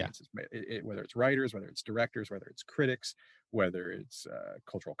that audience is whether it's writers, whether it's directors, whether it's critics, whether it's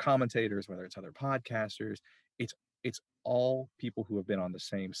cultural commentators, whether it's other podcasters. It's all people who have been on the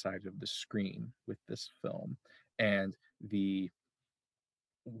same side of the screen with this film, and the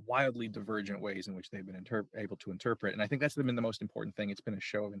wildly divergent ways in which they've been able to interpret. And I think that's been the most important thing. It's been a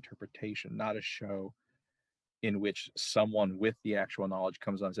show of interpretation, not a show in which someone with the actual knowledge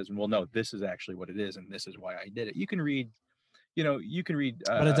comes on and says, well, no, this is actually what it is, and this is why I did it. You can read,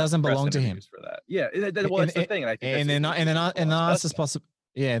 but it doesn't belong to him for that. Yeah, well, that's the thing. And I think in the nicest possible,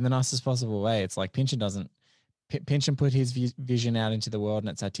 in the nicest possible way. It's like Pynchon put his vision out into the world, and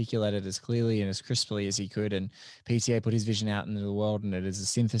it's articulated as clearly and as crisply as he could. And PTA put his vision out into the world, and it is a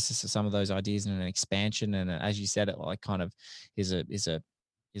synthesis of some of those ideas and an expansion. And as you said, it like kind of is a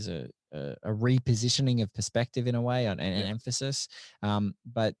repositioning of perspective in a way, and an emphasis.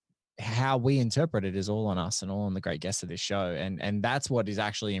 But how we interpret it is all on us and all on the great guests of this show, and that's what is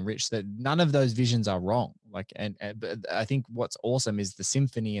actually enriched. That none of those visions are wrong. Like, but I think what's awesome is the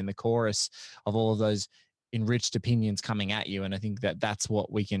symphony and the chorus of all of those enriched opinions coming at you. And I think that that's what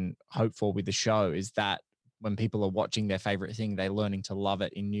we can hope for with the show, is that when people are watching their favorite thing, they're learning to love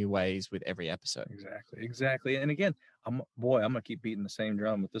it in new ways with every episode. Exactly. And again, I'm gonna keep beating the same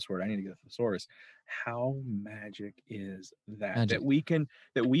drum with this word. I need to get a thesaurus. How magic is that? That we can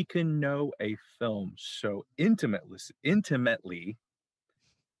know a film so intimately,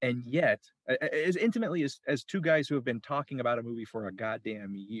 and yet as intimately as two guys who have been talking about a movie for a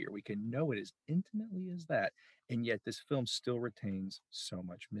goddamn year, we can know it as intimately as that, and yet this film still retains so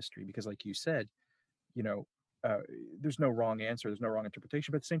much mystery, because like you said, you know, there's no wrong answer, there's no wrong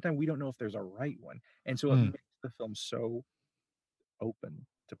interpretation, but at the same time, we don't know if there's a right one. And so it makes the film so open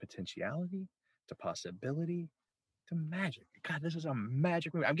to potentiality, to possibility, to magic. God, this is a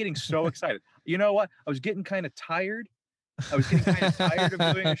magic movie. I'm getting so excited. You know what? I was getting kind of tired. Of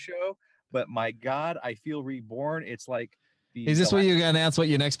doing a show, but my God, I feel reborn. It's like is this where you're going to announce what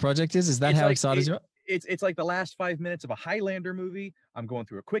your next project is? Is that how excited you are? It's like the last 5 minutes of a Highlander movie. I'm going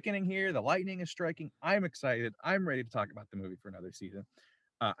through a quickening here. The lightning is striking. I'm excited. I'm ready to talk about the movie for another season.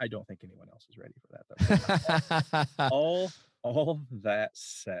 I don't think anyone else is ready for that, though. all that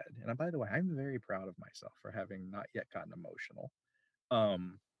said, and by the way, I'm very proud of myself for having not yet gotten emotional.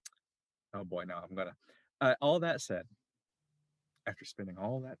 Oh boy, now I'm gonna. All that said, after spending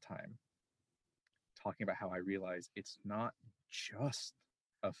all that time talking about how I realize it's not just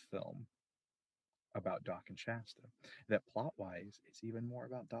a film about Doc and Shasta, that plot-wise, it's even more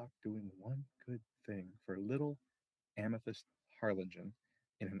about Doc doing one good thing for little Amethyst Harlingen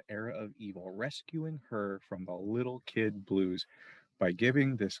in an era of evil, rescuing her from the little kid blues by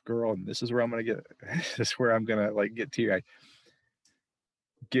giving this girl, and this is where I'm gonna get teary-eyed,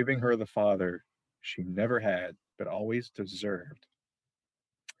 giving her the father she never had but always deserved.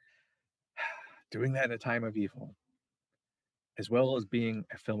 Doing that in a time of evil, as well as being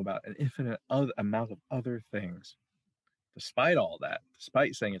a film about an infinite amount of other things. Despite all that,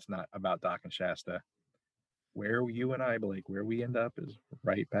 despite saying it's not about Doc and Shasta, where you and I, Blake, where we end up is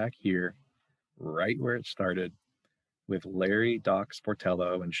right back here, right where it started, with Larry, Doc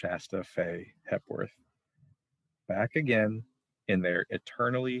Sportello, and Shasta Faye Hepworth back again in their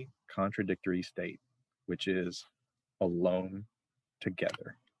eternally contradictory state, which is alone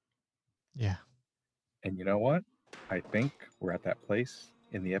together. Yeah. And you know what? I think we're at that place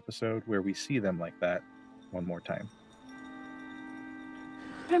in the episode where we see them like that one more time.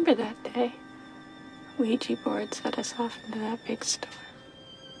 Remember that day? Ouija board set us off into that big storm.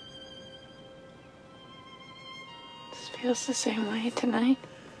 This feels the same way tonight.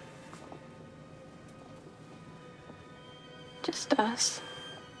 Just us.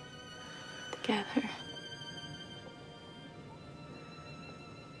 Together.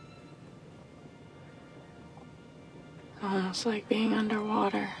 Almost like being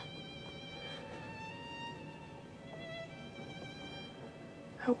underwater.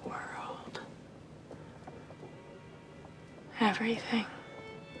 The world. Everything.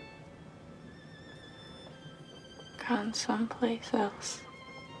 Gone someplace else.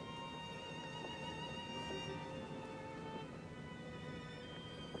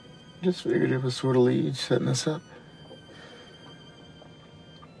 Just figured it was sort of Liege setting us up.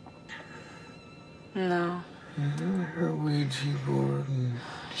 No. Her Ouija board and...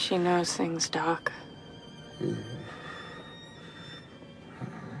 She knows things, Doc.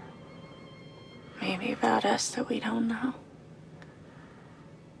 Maybe about us that we don't know.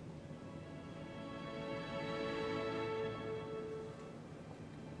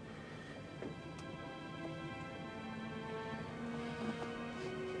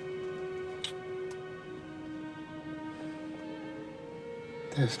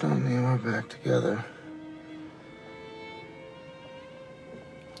 This don't mean we're back together.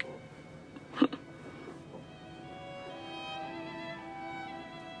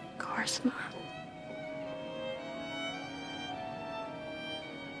 Of course not.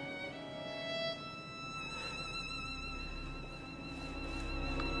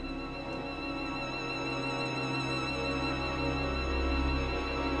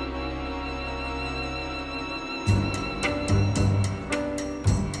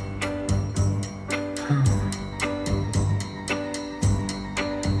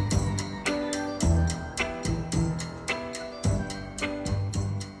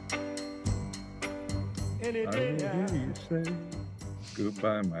 I will hear you say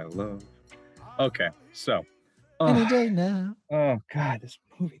goodbye, my love. Okay, so. Any day now. Oh, God, this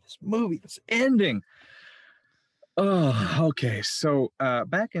movie, this ending. Oh, okay. So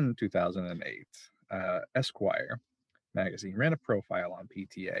back in 2008, Esquire magazine ran a profile on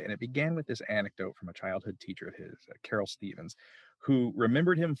PTA, and it began with this anecdote from a childhood teacher of his, Carol Stevens, who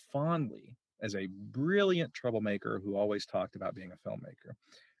remembered him fondly as a brilliant troublemaker who always talked about being a filmmaker.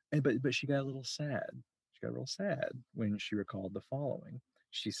 And but she got a little sad. She got real sad when she recalled the following.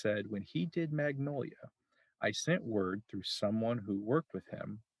 She said, "When he did Magnolia, I sent word through someone who worked with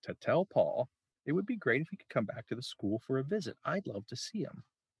him to tell Paul it would be great if he could come back to the school for a visit. I'd love to see him."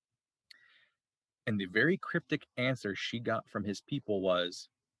 And the very cryptic answer she got from his people was,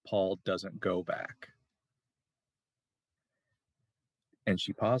 "Paul doesn't go back." And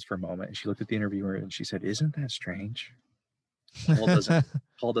she paused for a moment and she looked at the interviewer and she said, "Isn't that strange?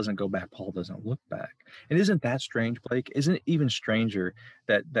 Paul doesn't go back. Paul doesn't look back." And isn't that strange, Blake? Isn't it even stranger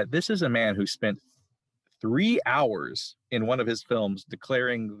that this is a man who spent 3 hours in one of his films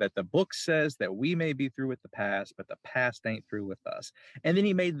declaring that the book says that we may be through with the past, but the past ain't through with us. And then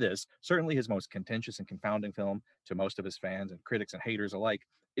he made this, certainly his most contentious and confounding film to most of his fans and critics and haters alike,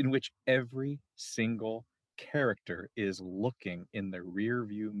 in which every single character is looking in the rear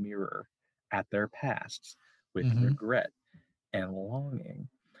view mirror at their pasts with regret and longing.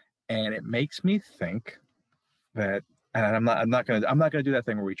 And it makes me think that, and I'm not gonna do that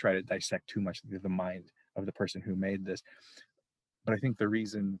thing where we try to dissect too much the mind of the person who made this, but I think the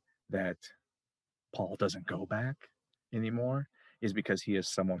reason that Paul doesn't go back anymore is because he is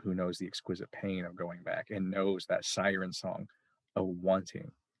someone who knows the exquisite pain of going back and knows that siren song of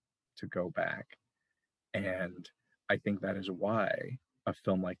wanting to go back. And I think that is why a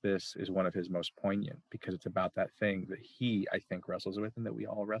film like this is one of his most poignant, because it's about that thing that he, I think, wrestles with and that we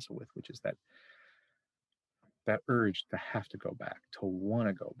all wrestle with, which is that urge to have to go back, to want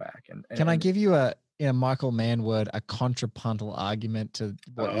to go back. And can I give you Michael Mann word, a contrapuntal argument to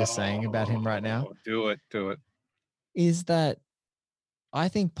what you're saying about him right now? Do it. Is that I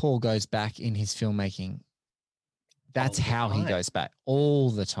think Paul goes back in his filmmaking. That's how he goes back all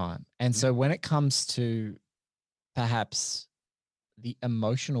the time. And so when it comes to perhaps the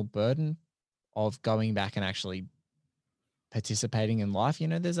emotional burden of going back and actually participating in life,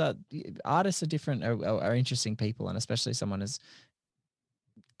 there's artists are different, are interesting people, and especially someone as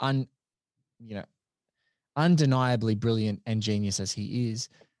undeniably brilliant and genius as he is.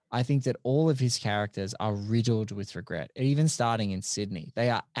 I think that all of his characters are riddled with regret, even starting in Sydney. They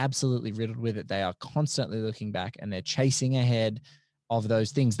are absolutely riddled with it. They are constantly looking back and they're chasing ahead of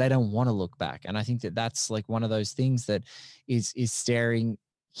those things. They don't want to look back. And I think that that's like one of those things that is staring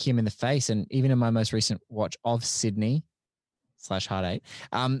him in the face. And even in my most recent watch of Sydney / Hard 8,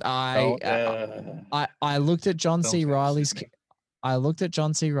 I looked at John C. Reilly's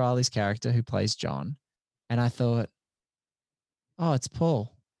character who plays John, and I thought, oh, it's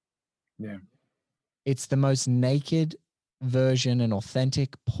Paul. Yeah. It's the most naked version and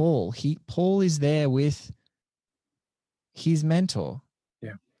authentic Paul. Paul is there with his mentor.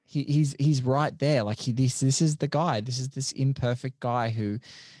 Yeah. He's right there. Like this is the guy. This is this imperfect guy who,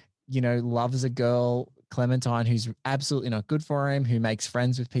 loves a girl, Clementine, who's absolutely not good for him, who makes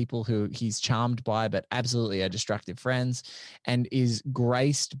friends with people who he's charmed by, but absolutely are destructive friends, and is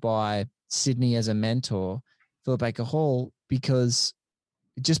graced by Sydney as a mentor, Philip Baker Hall, because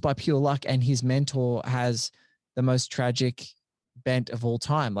just by pure luck, and his mentor has the most tragic bent of all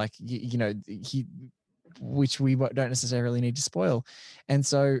time. Like, which we don't necessarily need to spoil. And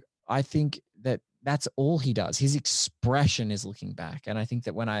so I think that that's all he does. His expression is looking back. And I think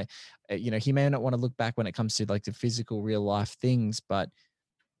that when he may not want to look back when it comes to like the physical real life things, but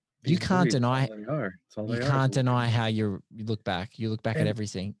you can't deny how you look back. You look back at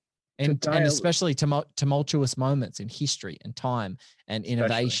everything. And especially tumultuous moments in history and time and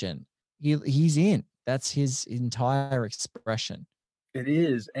innovation. He's in. That's his entire expression. It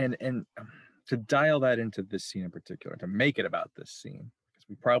is. And to dial that into this scene in particular, to make it about this scene, because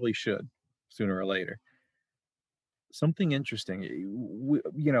we probably should sooner or later. Something interesting,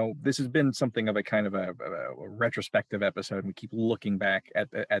 this has been something of a kind of a retrospective episode. We keep looking back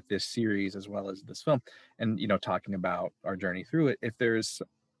at this series as well as this film, and talking about our journey through it.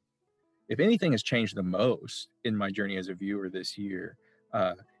 If anything has changed the most in my journey as a viewer this year,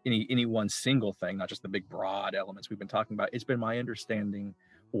 any one single thing, not just the big broad elements we've been talking about, it's been my understanding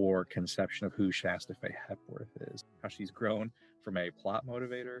or conception of who Shasta Faye Hepworth is, how she's grown from a plot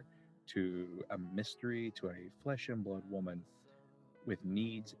motivator to a mystery to a flesh and blood woman with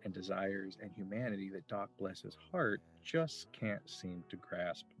needs and desires and humanity that Doc, bless his heart, just can't seem to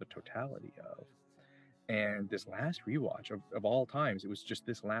grasp the totality of. And this last rewatch of all times, it was just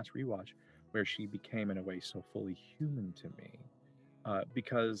this last rewatch where she became in a way so fully human to me,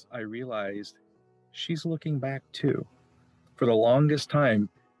 because I realized she's looking back too. For the longest time,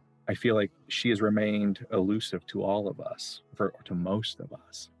 I feel like she has remained elusive to all of us, to most of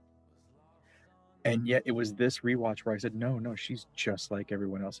us. And yet it was this rewatch where I said, no, she's just like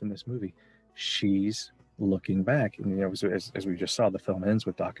everyone else in this movie. She's looking back. And as we just saw, the film ends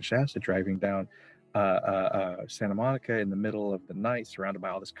with Doc and Shasta driving down Santa Monica in the middle of the night, surrounded by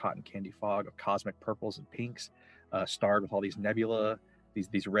all this cotton candy fog of cosmic purples and pinks, starred with all these nebula,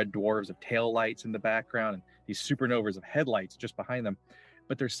 these red dwarves of tail lights in the background, and these supernovas of headlights just behind them.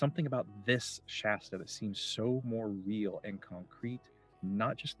 But there's something about this Shasta that seems so more real and concrete,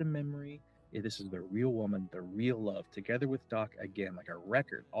 not just the memory. This is the real woman, the real love, together with Doc again, like a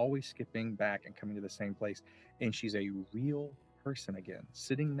record, always skipping back and coming to the same place. And she's a real person again,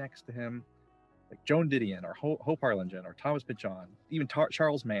 sitting next to him, like Joan Didion or Hope Harlingen or Thomas Pynchon, even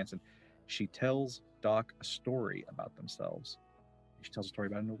Charles Manson. She tells Doc a story about themselves. She tells a story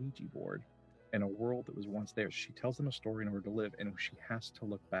about an Ouija board and a world that was once theirs. She tells them a story in order to live, and she has to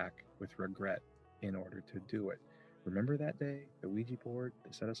look back with regret in order to do it. Remember that day, the Ouija board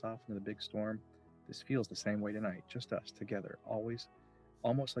that set us off into the big storm? This feels the same way tonight, just us together, always,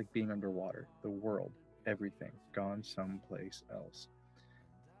 almost like being underwater, the world, everything, gone someplace else.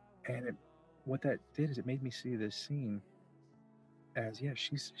 And what that did is it made me see this scene as, yeah,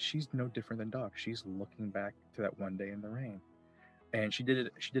 she's no different than Doc. She's looking back to that one day in the rain. And she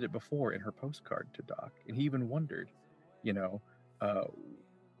did it before in her postcard to Doc. And he even wondered,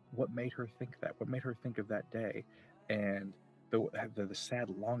 what made her think that? What made her think of that day? And the sad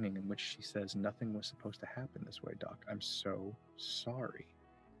longing in which she says, nothing was supposed to happen this way, Doc. I'm so sorry.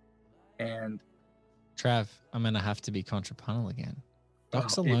 And Trav, I'm going to have to be contrapuntal again.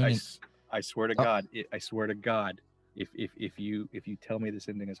 Doc's alone. I swear to God, I swear to God, if you tell me this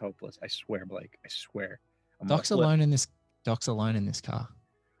ending is hopeless, I swear, Blake, I swear. Doc's alone in this car.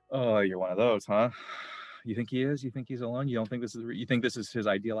 Oh, you're one of those, huh? You think he is? You think he's alone? You think this is his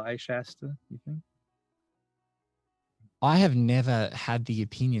idealized Shasta? You think? I have never had the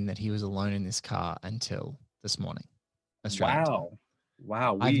opinion that he was alone in this car until this morning. Australian time.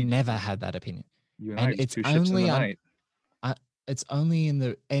 Wow. I've never had that opinion. You and I, it's two ships in the night. It's only in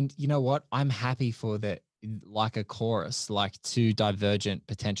the, and you know what? I'm happy for that. like a chorus, like two divergent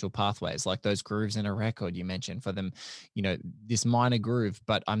potential pathways, like those grooves in a record you mentioned for them, this minor groove,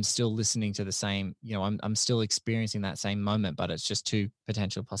 but I'm still listening to the same, I'm still experiencing that same moment, but it's just two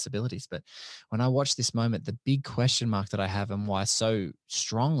potential possibilities. But when I watch this moment, the big question mark that I have and why so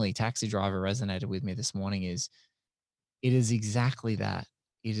strongly Taxi Driver resonated with me this morning is it is exactly that.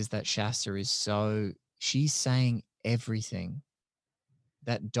 It is that Shasta is she's saying everything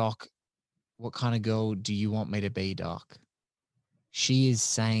that Doc, what kind of girl do you want me to be, Doc? She is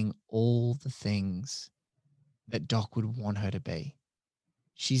saying all the things that Doc would want her to be.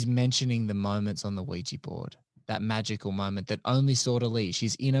 She's mentioning the moments on the Ouija board, that magical moment that only Sortilege,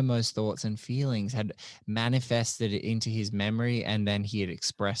 his innermost thoughts and feelings, had manifested it into his memory, and then he had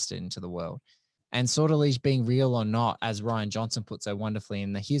expressed it into the world. And Sortilege being real or not, as Ryan Johnson put so wonderfully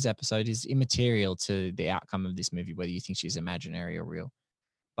in his episode, is immaterial to the outcome of this movie, whether you think she's imaginary or real.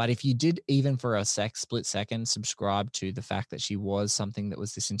 But if you did, even for a split second, subscribe to the fact that she was something that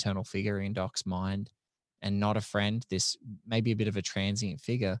was this internal figure in Doc's mind and not a friend, this maybe a bit of a transient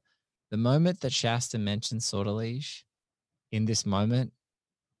figure, the moment that Shasta mentions Sortilege in this moment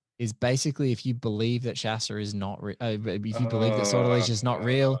is basically, if you believe that Shasta is not, if you believe that Sortilege is not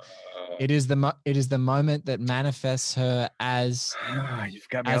real, it is the moment that manifests her as. You've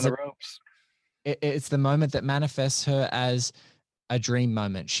got me on the ropes. It's the moment that manifests her as a dream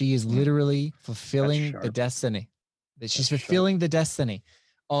moment. She is literally fulfilling the destiny. She's fulfilling the destiny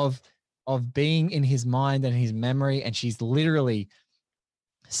of being in his mind and his memory, and she's literally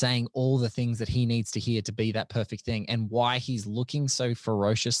saying all the things that he needs to hear to be that perfect thing. And why he's looking so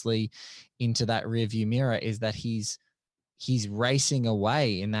ferociously into that rearview mirror is that he's racing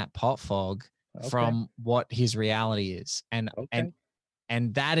away in that pot fog from what his reality is. And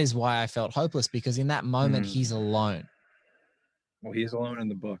that is why I felt hopeless, because in that moment he's alone. Well, he's alone in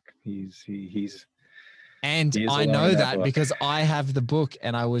the book. And I know that because I have the book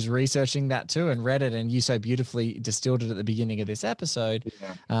and I was researching that too and read it, and you so beautifully distilled it at the beginning of this episode.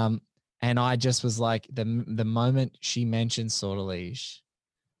 Yeah. And I just was like, the moment she mentioned Sortilege,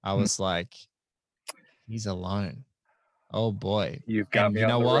 I was like, he's alone. Oh boy. You've got me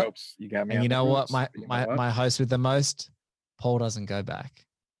on the ropes. You got me on the ropes. And you know what? My host with the most, Paul doesn't go back.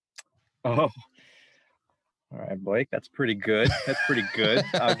 Oh. All right, Blake, that's pretty good.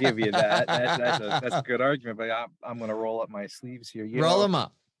 I'll give you that. That's a good argument, but I'm going to roll up my sleeves here. Roll them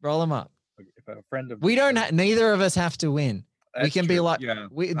up. If a friend of we don't. Neither of us have to win. That's we can true. be like, yeah,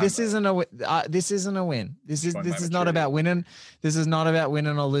 this isn't a win. This is not about winning. This is not about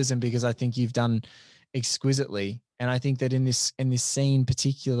winning or losing, because I think you've done exquisitely, and I think that in this scene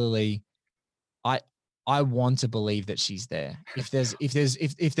particularly, I want to believe that she's there. If there's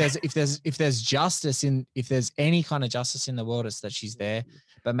justice if there's any kind of justice in the world, it's that she's there.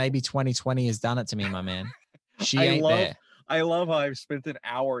 But maybe 2020 has done it to me, my man. She ain't there. I love how I've spent an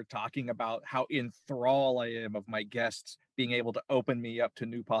hour talking about how enthralled I am of my guests being able to open me up to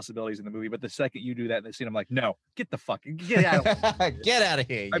new possibilities in the movie. But the second you do that in the scene, I'm like, no, get out of get out of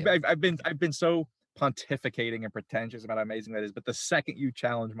here. I've been so pontificating and pretentious about how amazing that is. But the second you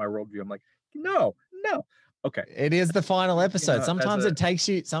challenge my worldview, I'm like, no. Okay. It is the final episode. Sometimes it takes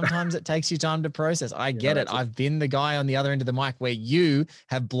you time to process. I get it. I've been the guy on the other end of the mic where you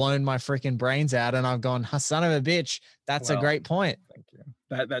have blown my freaking brains out and I've gone, son of a bitch. That's a great point. Thank you.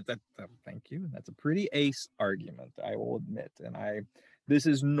 Thank you. That's a pretty ace argument, I will admit. And this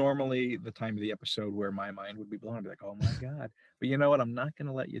is normally the time of the episode where my mind would be blown. I'd be like, oh my God. But you know what? I'm not going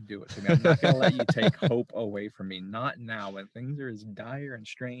to let you do it to me. I'm not going to let you take hope away from me. Not now, when things are as dire and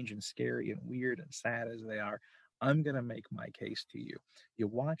strange and scary and weird and sad as they are. I'm going to make my case to you. You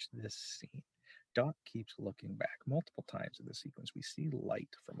watch this scene. Doc keeps looking back multiple times in the sequence. We see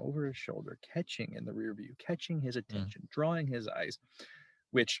light from over his shoulder, catching in the rear view, catching his attention, drawing his eyes,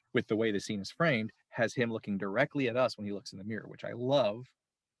 which, with the way the scene is framed, has him looking directly at us when he looks in the mirror, which I love,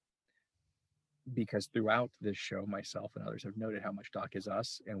 because throughout this show, myself and others have noted how much Doc is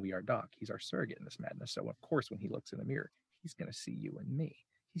us and we are Doc. He's our surrogate in this madness. So, of course, when he looks in the mirror, he's going to see you and me.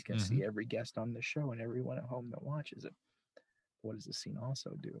 He's going to see every guest on the show and everyone at home that watches it. What does the scene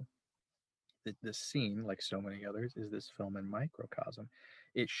also do? This scene, like so many others, is this film in microcosm.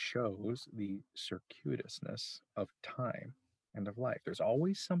 It shows the circuitousness of time and of life. There's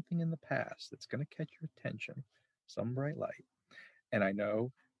always something in the past that's going to catch your attention, some bright light. And I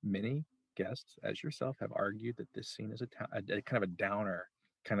know many guests, as yourself, have argued that this scene is a kind of a downer,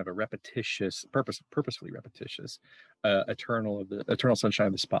 kind of a repetitious, purposefully repetitious, eternal sunshine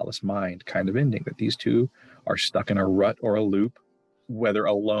of the spotless mind kind of ending, that these two are stuck in a rut or a loop, whether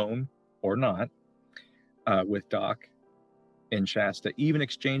alone or not, with Doc in Shasta, even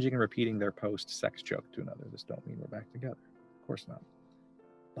exchanging and repeating their post-sex joke to another. This don't mean we're back together. Of course not.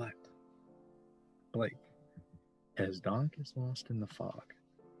 But, Blake, as Doc is lost in the fog,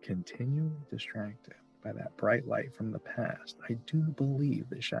 continually distracted by that bright light from the past, I do believe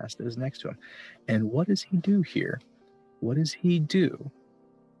that Shasta is next to him. And what does he do here? What does he do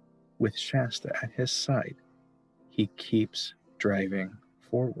with Shasta at his side? He keeps driving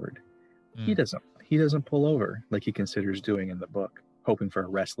forward. He doesn't pull over like he considers doing in the book, hoping for a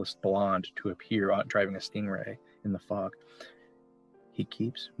restless blonde to appear driving a Stingray in the fog. He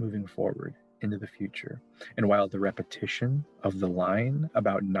keeps moving forward into the future. And while the repetition of the line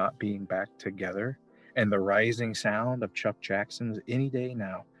about not being back together and the rising sound of Chuck Jackson's Any Day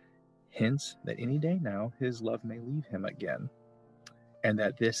Now hints that any day now his love may leave him again, and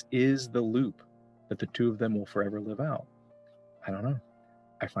that this is the loop that the two of them will forever live out. I don't know.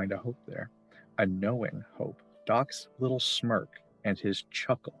 I find a hope there. A knowing hope. Doc's little smirk and his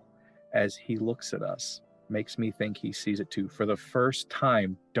chuckle as he looks at us makes me think he sees it too. For the first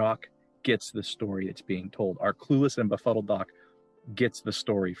time, Doc gets the story that's being told. Our clueless and befuddled Doc gets the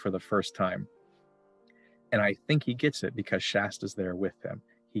story for the first time. And I think he gets it because Shasta's there with him.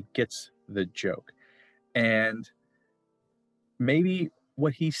 He gets the joke. And maybe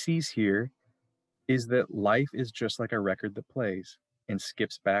what he sees here is that life is just like a record that plays and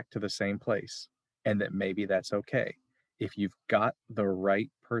skips back to the same place, and that maybe that's okay if you've got the right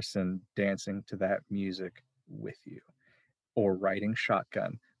person dancing to that music with you, or riding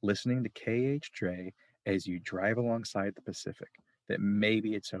shotgun, listening to K.H. Dre as you drive alongside the Pacific, that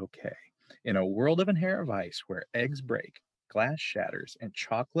maybe it's okay. In a world of inherent vice where eggs break, glass shatters, and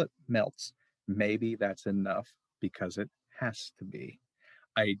chocolate melts, maybe that's enough because it has to be.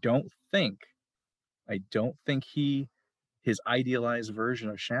 I don't think his idealized version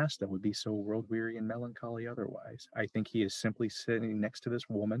of Shasta would be so world-weary and melancholy otherwise. I think he is simply sitting next to this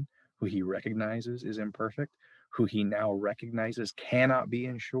woman who he recognizes is imperfect, who he now recognizes cannot be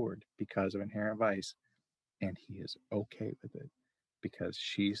insured because of inherent vice, and he is okay with it because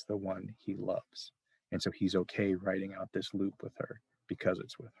she's the one he loves. And so he's okay writing out this loop with her because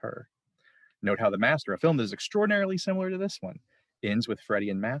it's with her. Note how The Master, a film that is extraordinarily similar to this one, ends with Freddie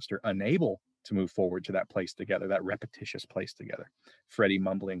and Master unable to move forward to that place together, that repetitious place together. Freddie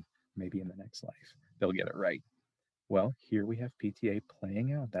mumbling, maybe in the next life, they'll get it right. Well, here we have PTA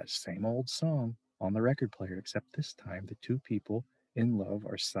playing out that same old song on the record player, except this time the two people in love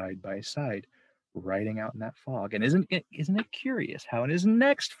are side by side, riding out in that fog. And isn't it curious how in his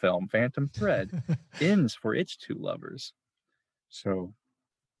next film, Phantom Thread, ends for its two lovers? So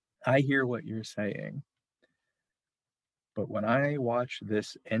I hear what you're saying. But when I watch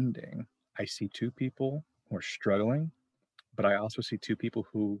this ending, I see two people who are struggling, but I also see two people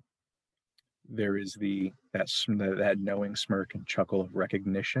who there is that knowing smirk and chuckle of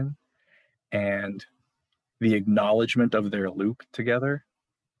recognition and the acknowledgement of their loop together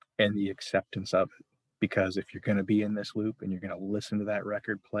and the acceptance of it. Because if you're going to be in this loop and you're going to listen to that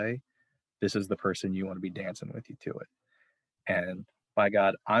record play, this is the person you want to be dancing with you to it. And by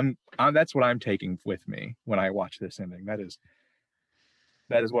God, I'm that's what I'm taking with me when I watch this ending. That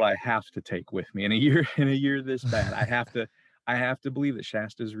is what I have to take with me in a year this bad. I have to believe that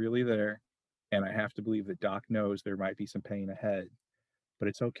Shasta's really there, and I have to believe that Doc knows there might be some pain ahead, but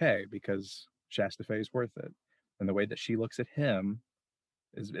it's okay because Shasta Faye is worth it. And the way that she looks at him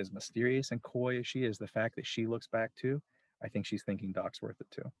is as mysterious and coy as she is. The fact that she looks back too, I think she's thinking Doc's worth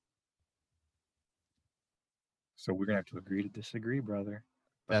it too. So we're gonna have to agree to disagree, brother.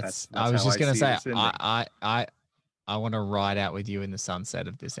 But that's I was just gonna say, I want to ride out with you in the sunset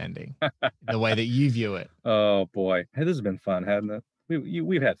of this ending, the way that you view it. Oh boy, hey, this has been fun, hasn't it?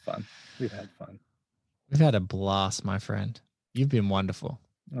 We've had fun. We've had fun. We've had a blast, my friend. You've been wonderful.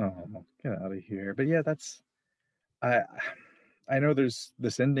 Oh, get out of here! But yeah, I know there's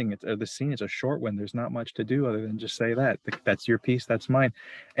this ending. The scene is a short one. There's not much to do other than just say that's your piece, that's mine,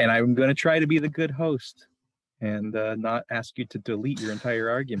 and I'm going to try to be the good host and not ask you to delete your entire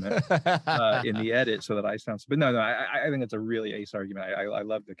argument in the edit so that I sound. But no, I think it's a really ace argument. I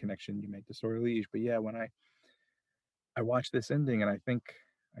love the connection you make to Sortilege. But yeah, when I watch this ending, and I think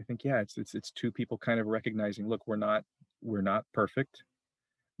yeah, it's two people kind of recognizing, look, we're not perfect,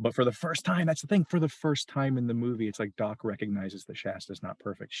 but for the first time, that's the thing. For the first time in the movie, it's like Doc recognizes that Shasta's not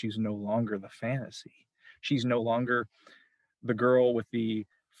perfect. She's no longer the fantasy. She's no longer the girl with the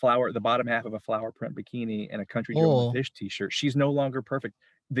bottom half of a flower print bikini and a country Joe and the Fish t-shirt. She's no longer perfect.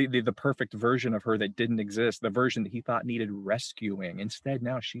 The perfect version of her that didn't exist, the version that he thought needed rescuing. Instead,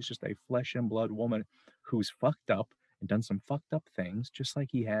 now she's just a flesh and blood woman who's fucked up and done some fucked up things, just like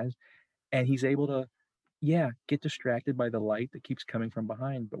he has. And he's able to get distracted by the light that keeps coming from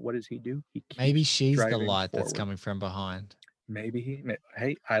behind. But what does he do? He keeps Maybe she's the driving light that's forward. coming from behind. Maybe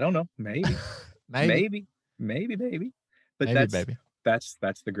hey, I don't know. Maybe. Maybe. Maybe. But Maybe, baby. that's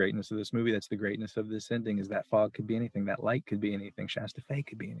the greatness of this movie. That's the greatness of this ending, is that fog could be anything. That light could be anything. Shasta Fe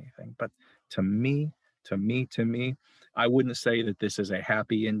could be anything. But to me, I wouldn't say that this is a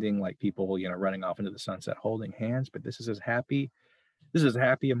happy ending, like people, running off into the sunset holding hands, but this is as happy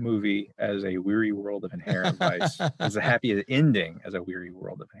a movie as A Weary World of Inherent Vice, as a happy an ending as A Weary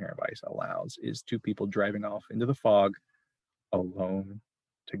World of Inherent Vice allows, is two people driving off into the fog alone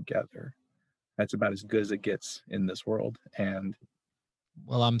together. That's about as good as it gets in this world. And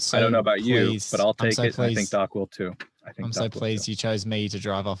well, I'm so I don't know about pleased. you, but I'll take so it. Pleased. I think Doc will too. I'm so pleased you chose me to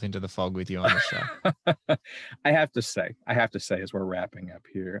drive off into the fog with you on the show. I have to say, as we're wrapping up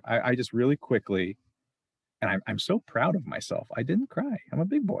here, I just really quickly, and I'm so proud of myself. I didn't cry. I'm a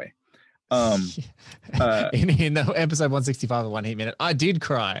big boy. In the episode 165 of 1 Heat Minute, I did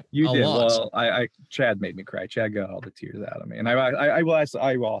cry. You did. Lot. Well, Chad made me cry. Chad got all the tears out of me, and I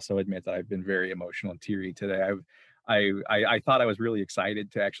will also admit that I've been very emotional and teary today. I thought I was really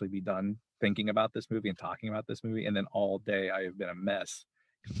excited to actually be done thinking about this movie and talking about this movie, and then all day I have been a mess.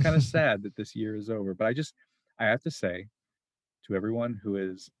 I'm kind of sad that this year is over, but I have to say to everyone who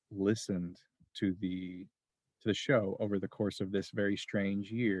has listened to the show over the course of this very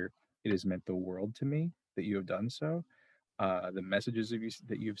strange year, it has meant the world to me that you have done so. The messages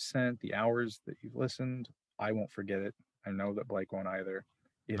that you've sent, the hours that you've listened, I won't forget it. I know that Blake won't either.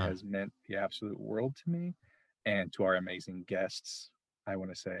 It has meant the absolute world to me. And to our amazing guests, I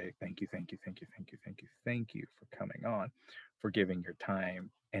want to say thank you for coming on, for giving your time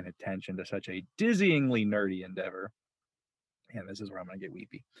and attention to such a dizzyingly nerdy endeavor. And this is where I'm going to get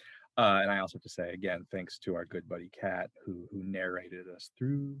weepy. And I also have to say, again, thanks to our good buddy Kat, who narrated us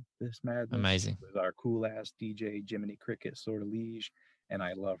through this madness. Amazing. With our cool ass DJ Jiminy Cricket sort of liege, and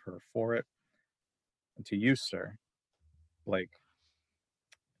I love her for it. And to you, sir, Blake,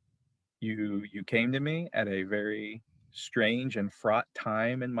 you came to me at a very strange and fraught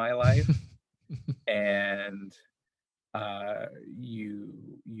time in my life, and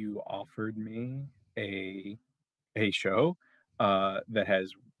you offered me a show that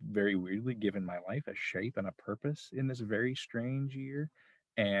has very weirdly given my life a shape and a purpose in this very strange year,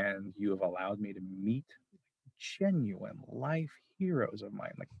 and you have allowed me to meet genuine life heroes of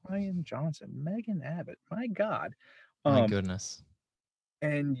mine like Ryan Johnson, Megan Abbott. My God. My goodness.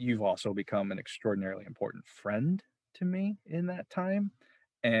 And you've also become an extraordinarily important friend to me in that time.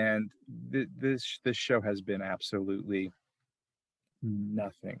 And this show has been absolutely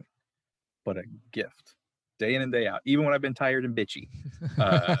nothing but a gift, day in and day out, even when I've been tired and bitchy.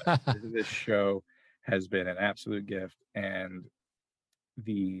 This show has been an absolute gift, and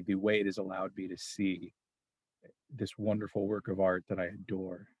the way it has allowed me to see this wonderful work of art that I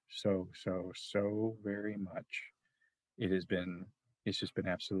adore so very much. It's just been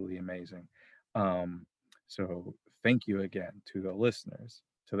absolutely amazing. So thank you again to the listeners,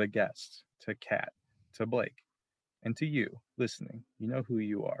 to the guests, to Kat, to Blake, and to you listening. You know who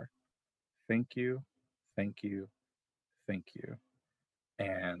you are. Thank you.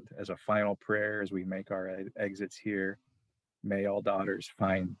 And as a final prayer, as we make our exits here, may all daughters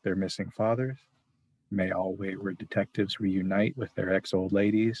find their missing fathers. May all wayward detectives reunite with their ex-old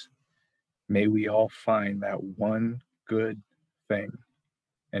ladies. May we all find that one good thing,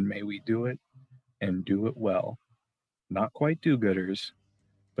 and may we do it and do it well. Not quite do-gooders,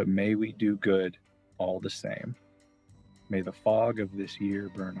 but may we do good all the same. May the fog of this year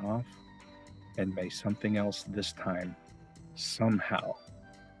burn off, and may something else this time somehow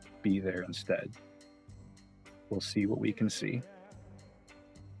be there instead. We'll see what we can see.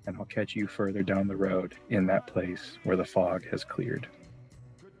 And I'll catch you further down the road in that place where the fog has cleared.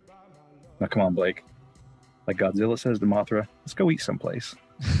 Now come on, Blake. Like Godzilla says to Mothra, let's go eat someplace.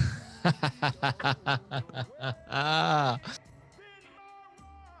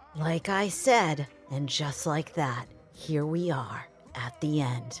 Like I said, and just like that, here we are at the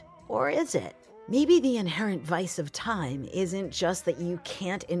end. Or is it? Maybe the inherent vice of time isn't just that you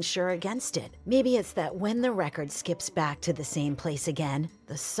can't insure against it. Maybe it's that when the record skips back to the same place again,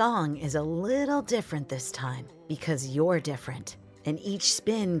 the song is a little different this time because you're different. And each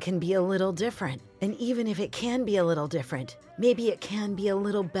spin can be a little different. And even if it can be a little different, maybe it can be a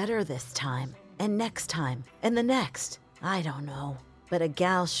little better this time, and next time, and the next. I don't know. But a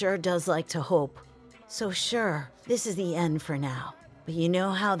gal sure does like to hope. So sure, this is the end for now. But you know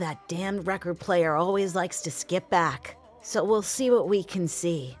how that damned record player always likes to skip back. So we'll see what we can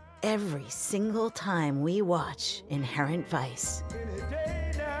see every single time we watch Inherent Vice.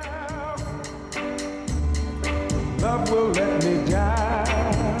 love will let me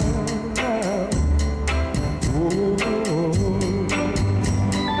die.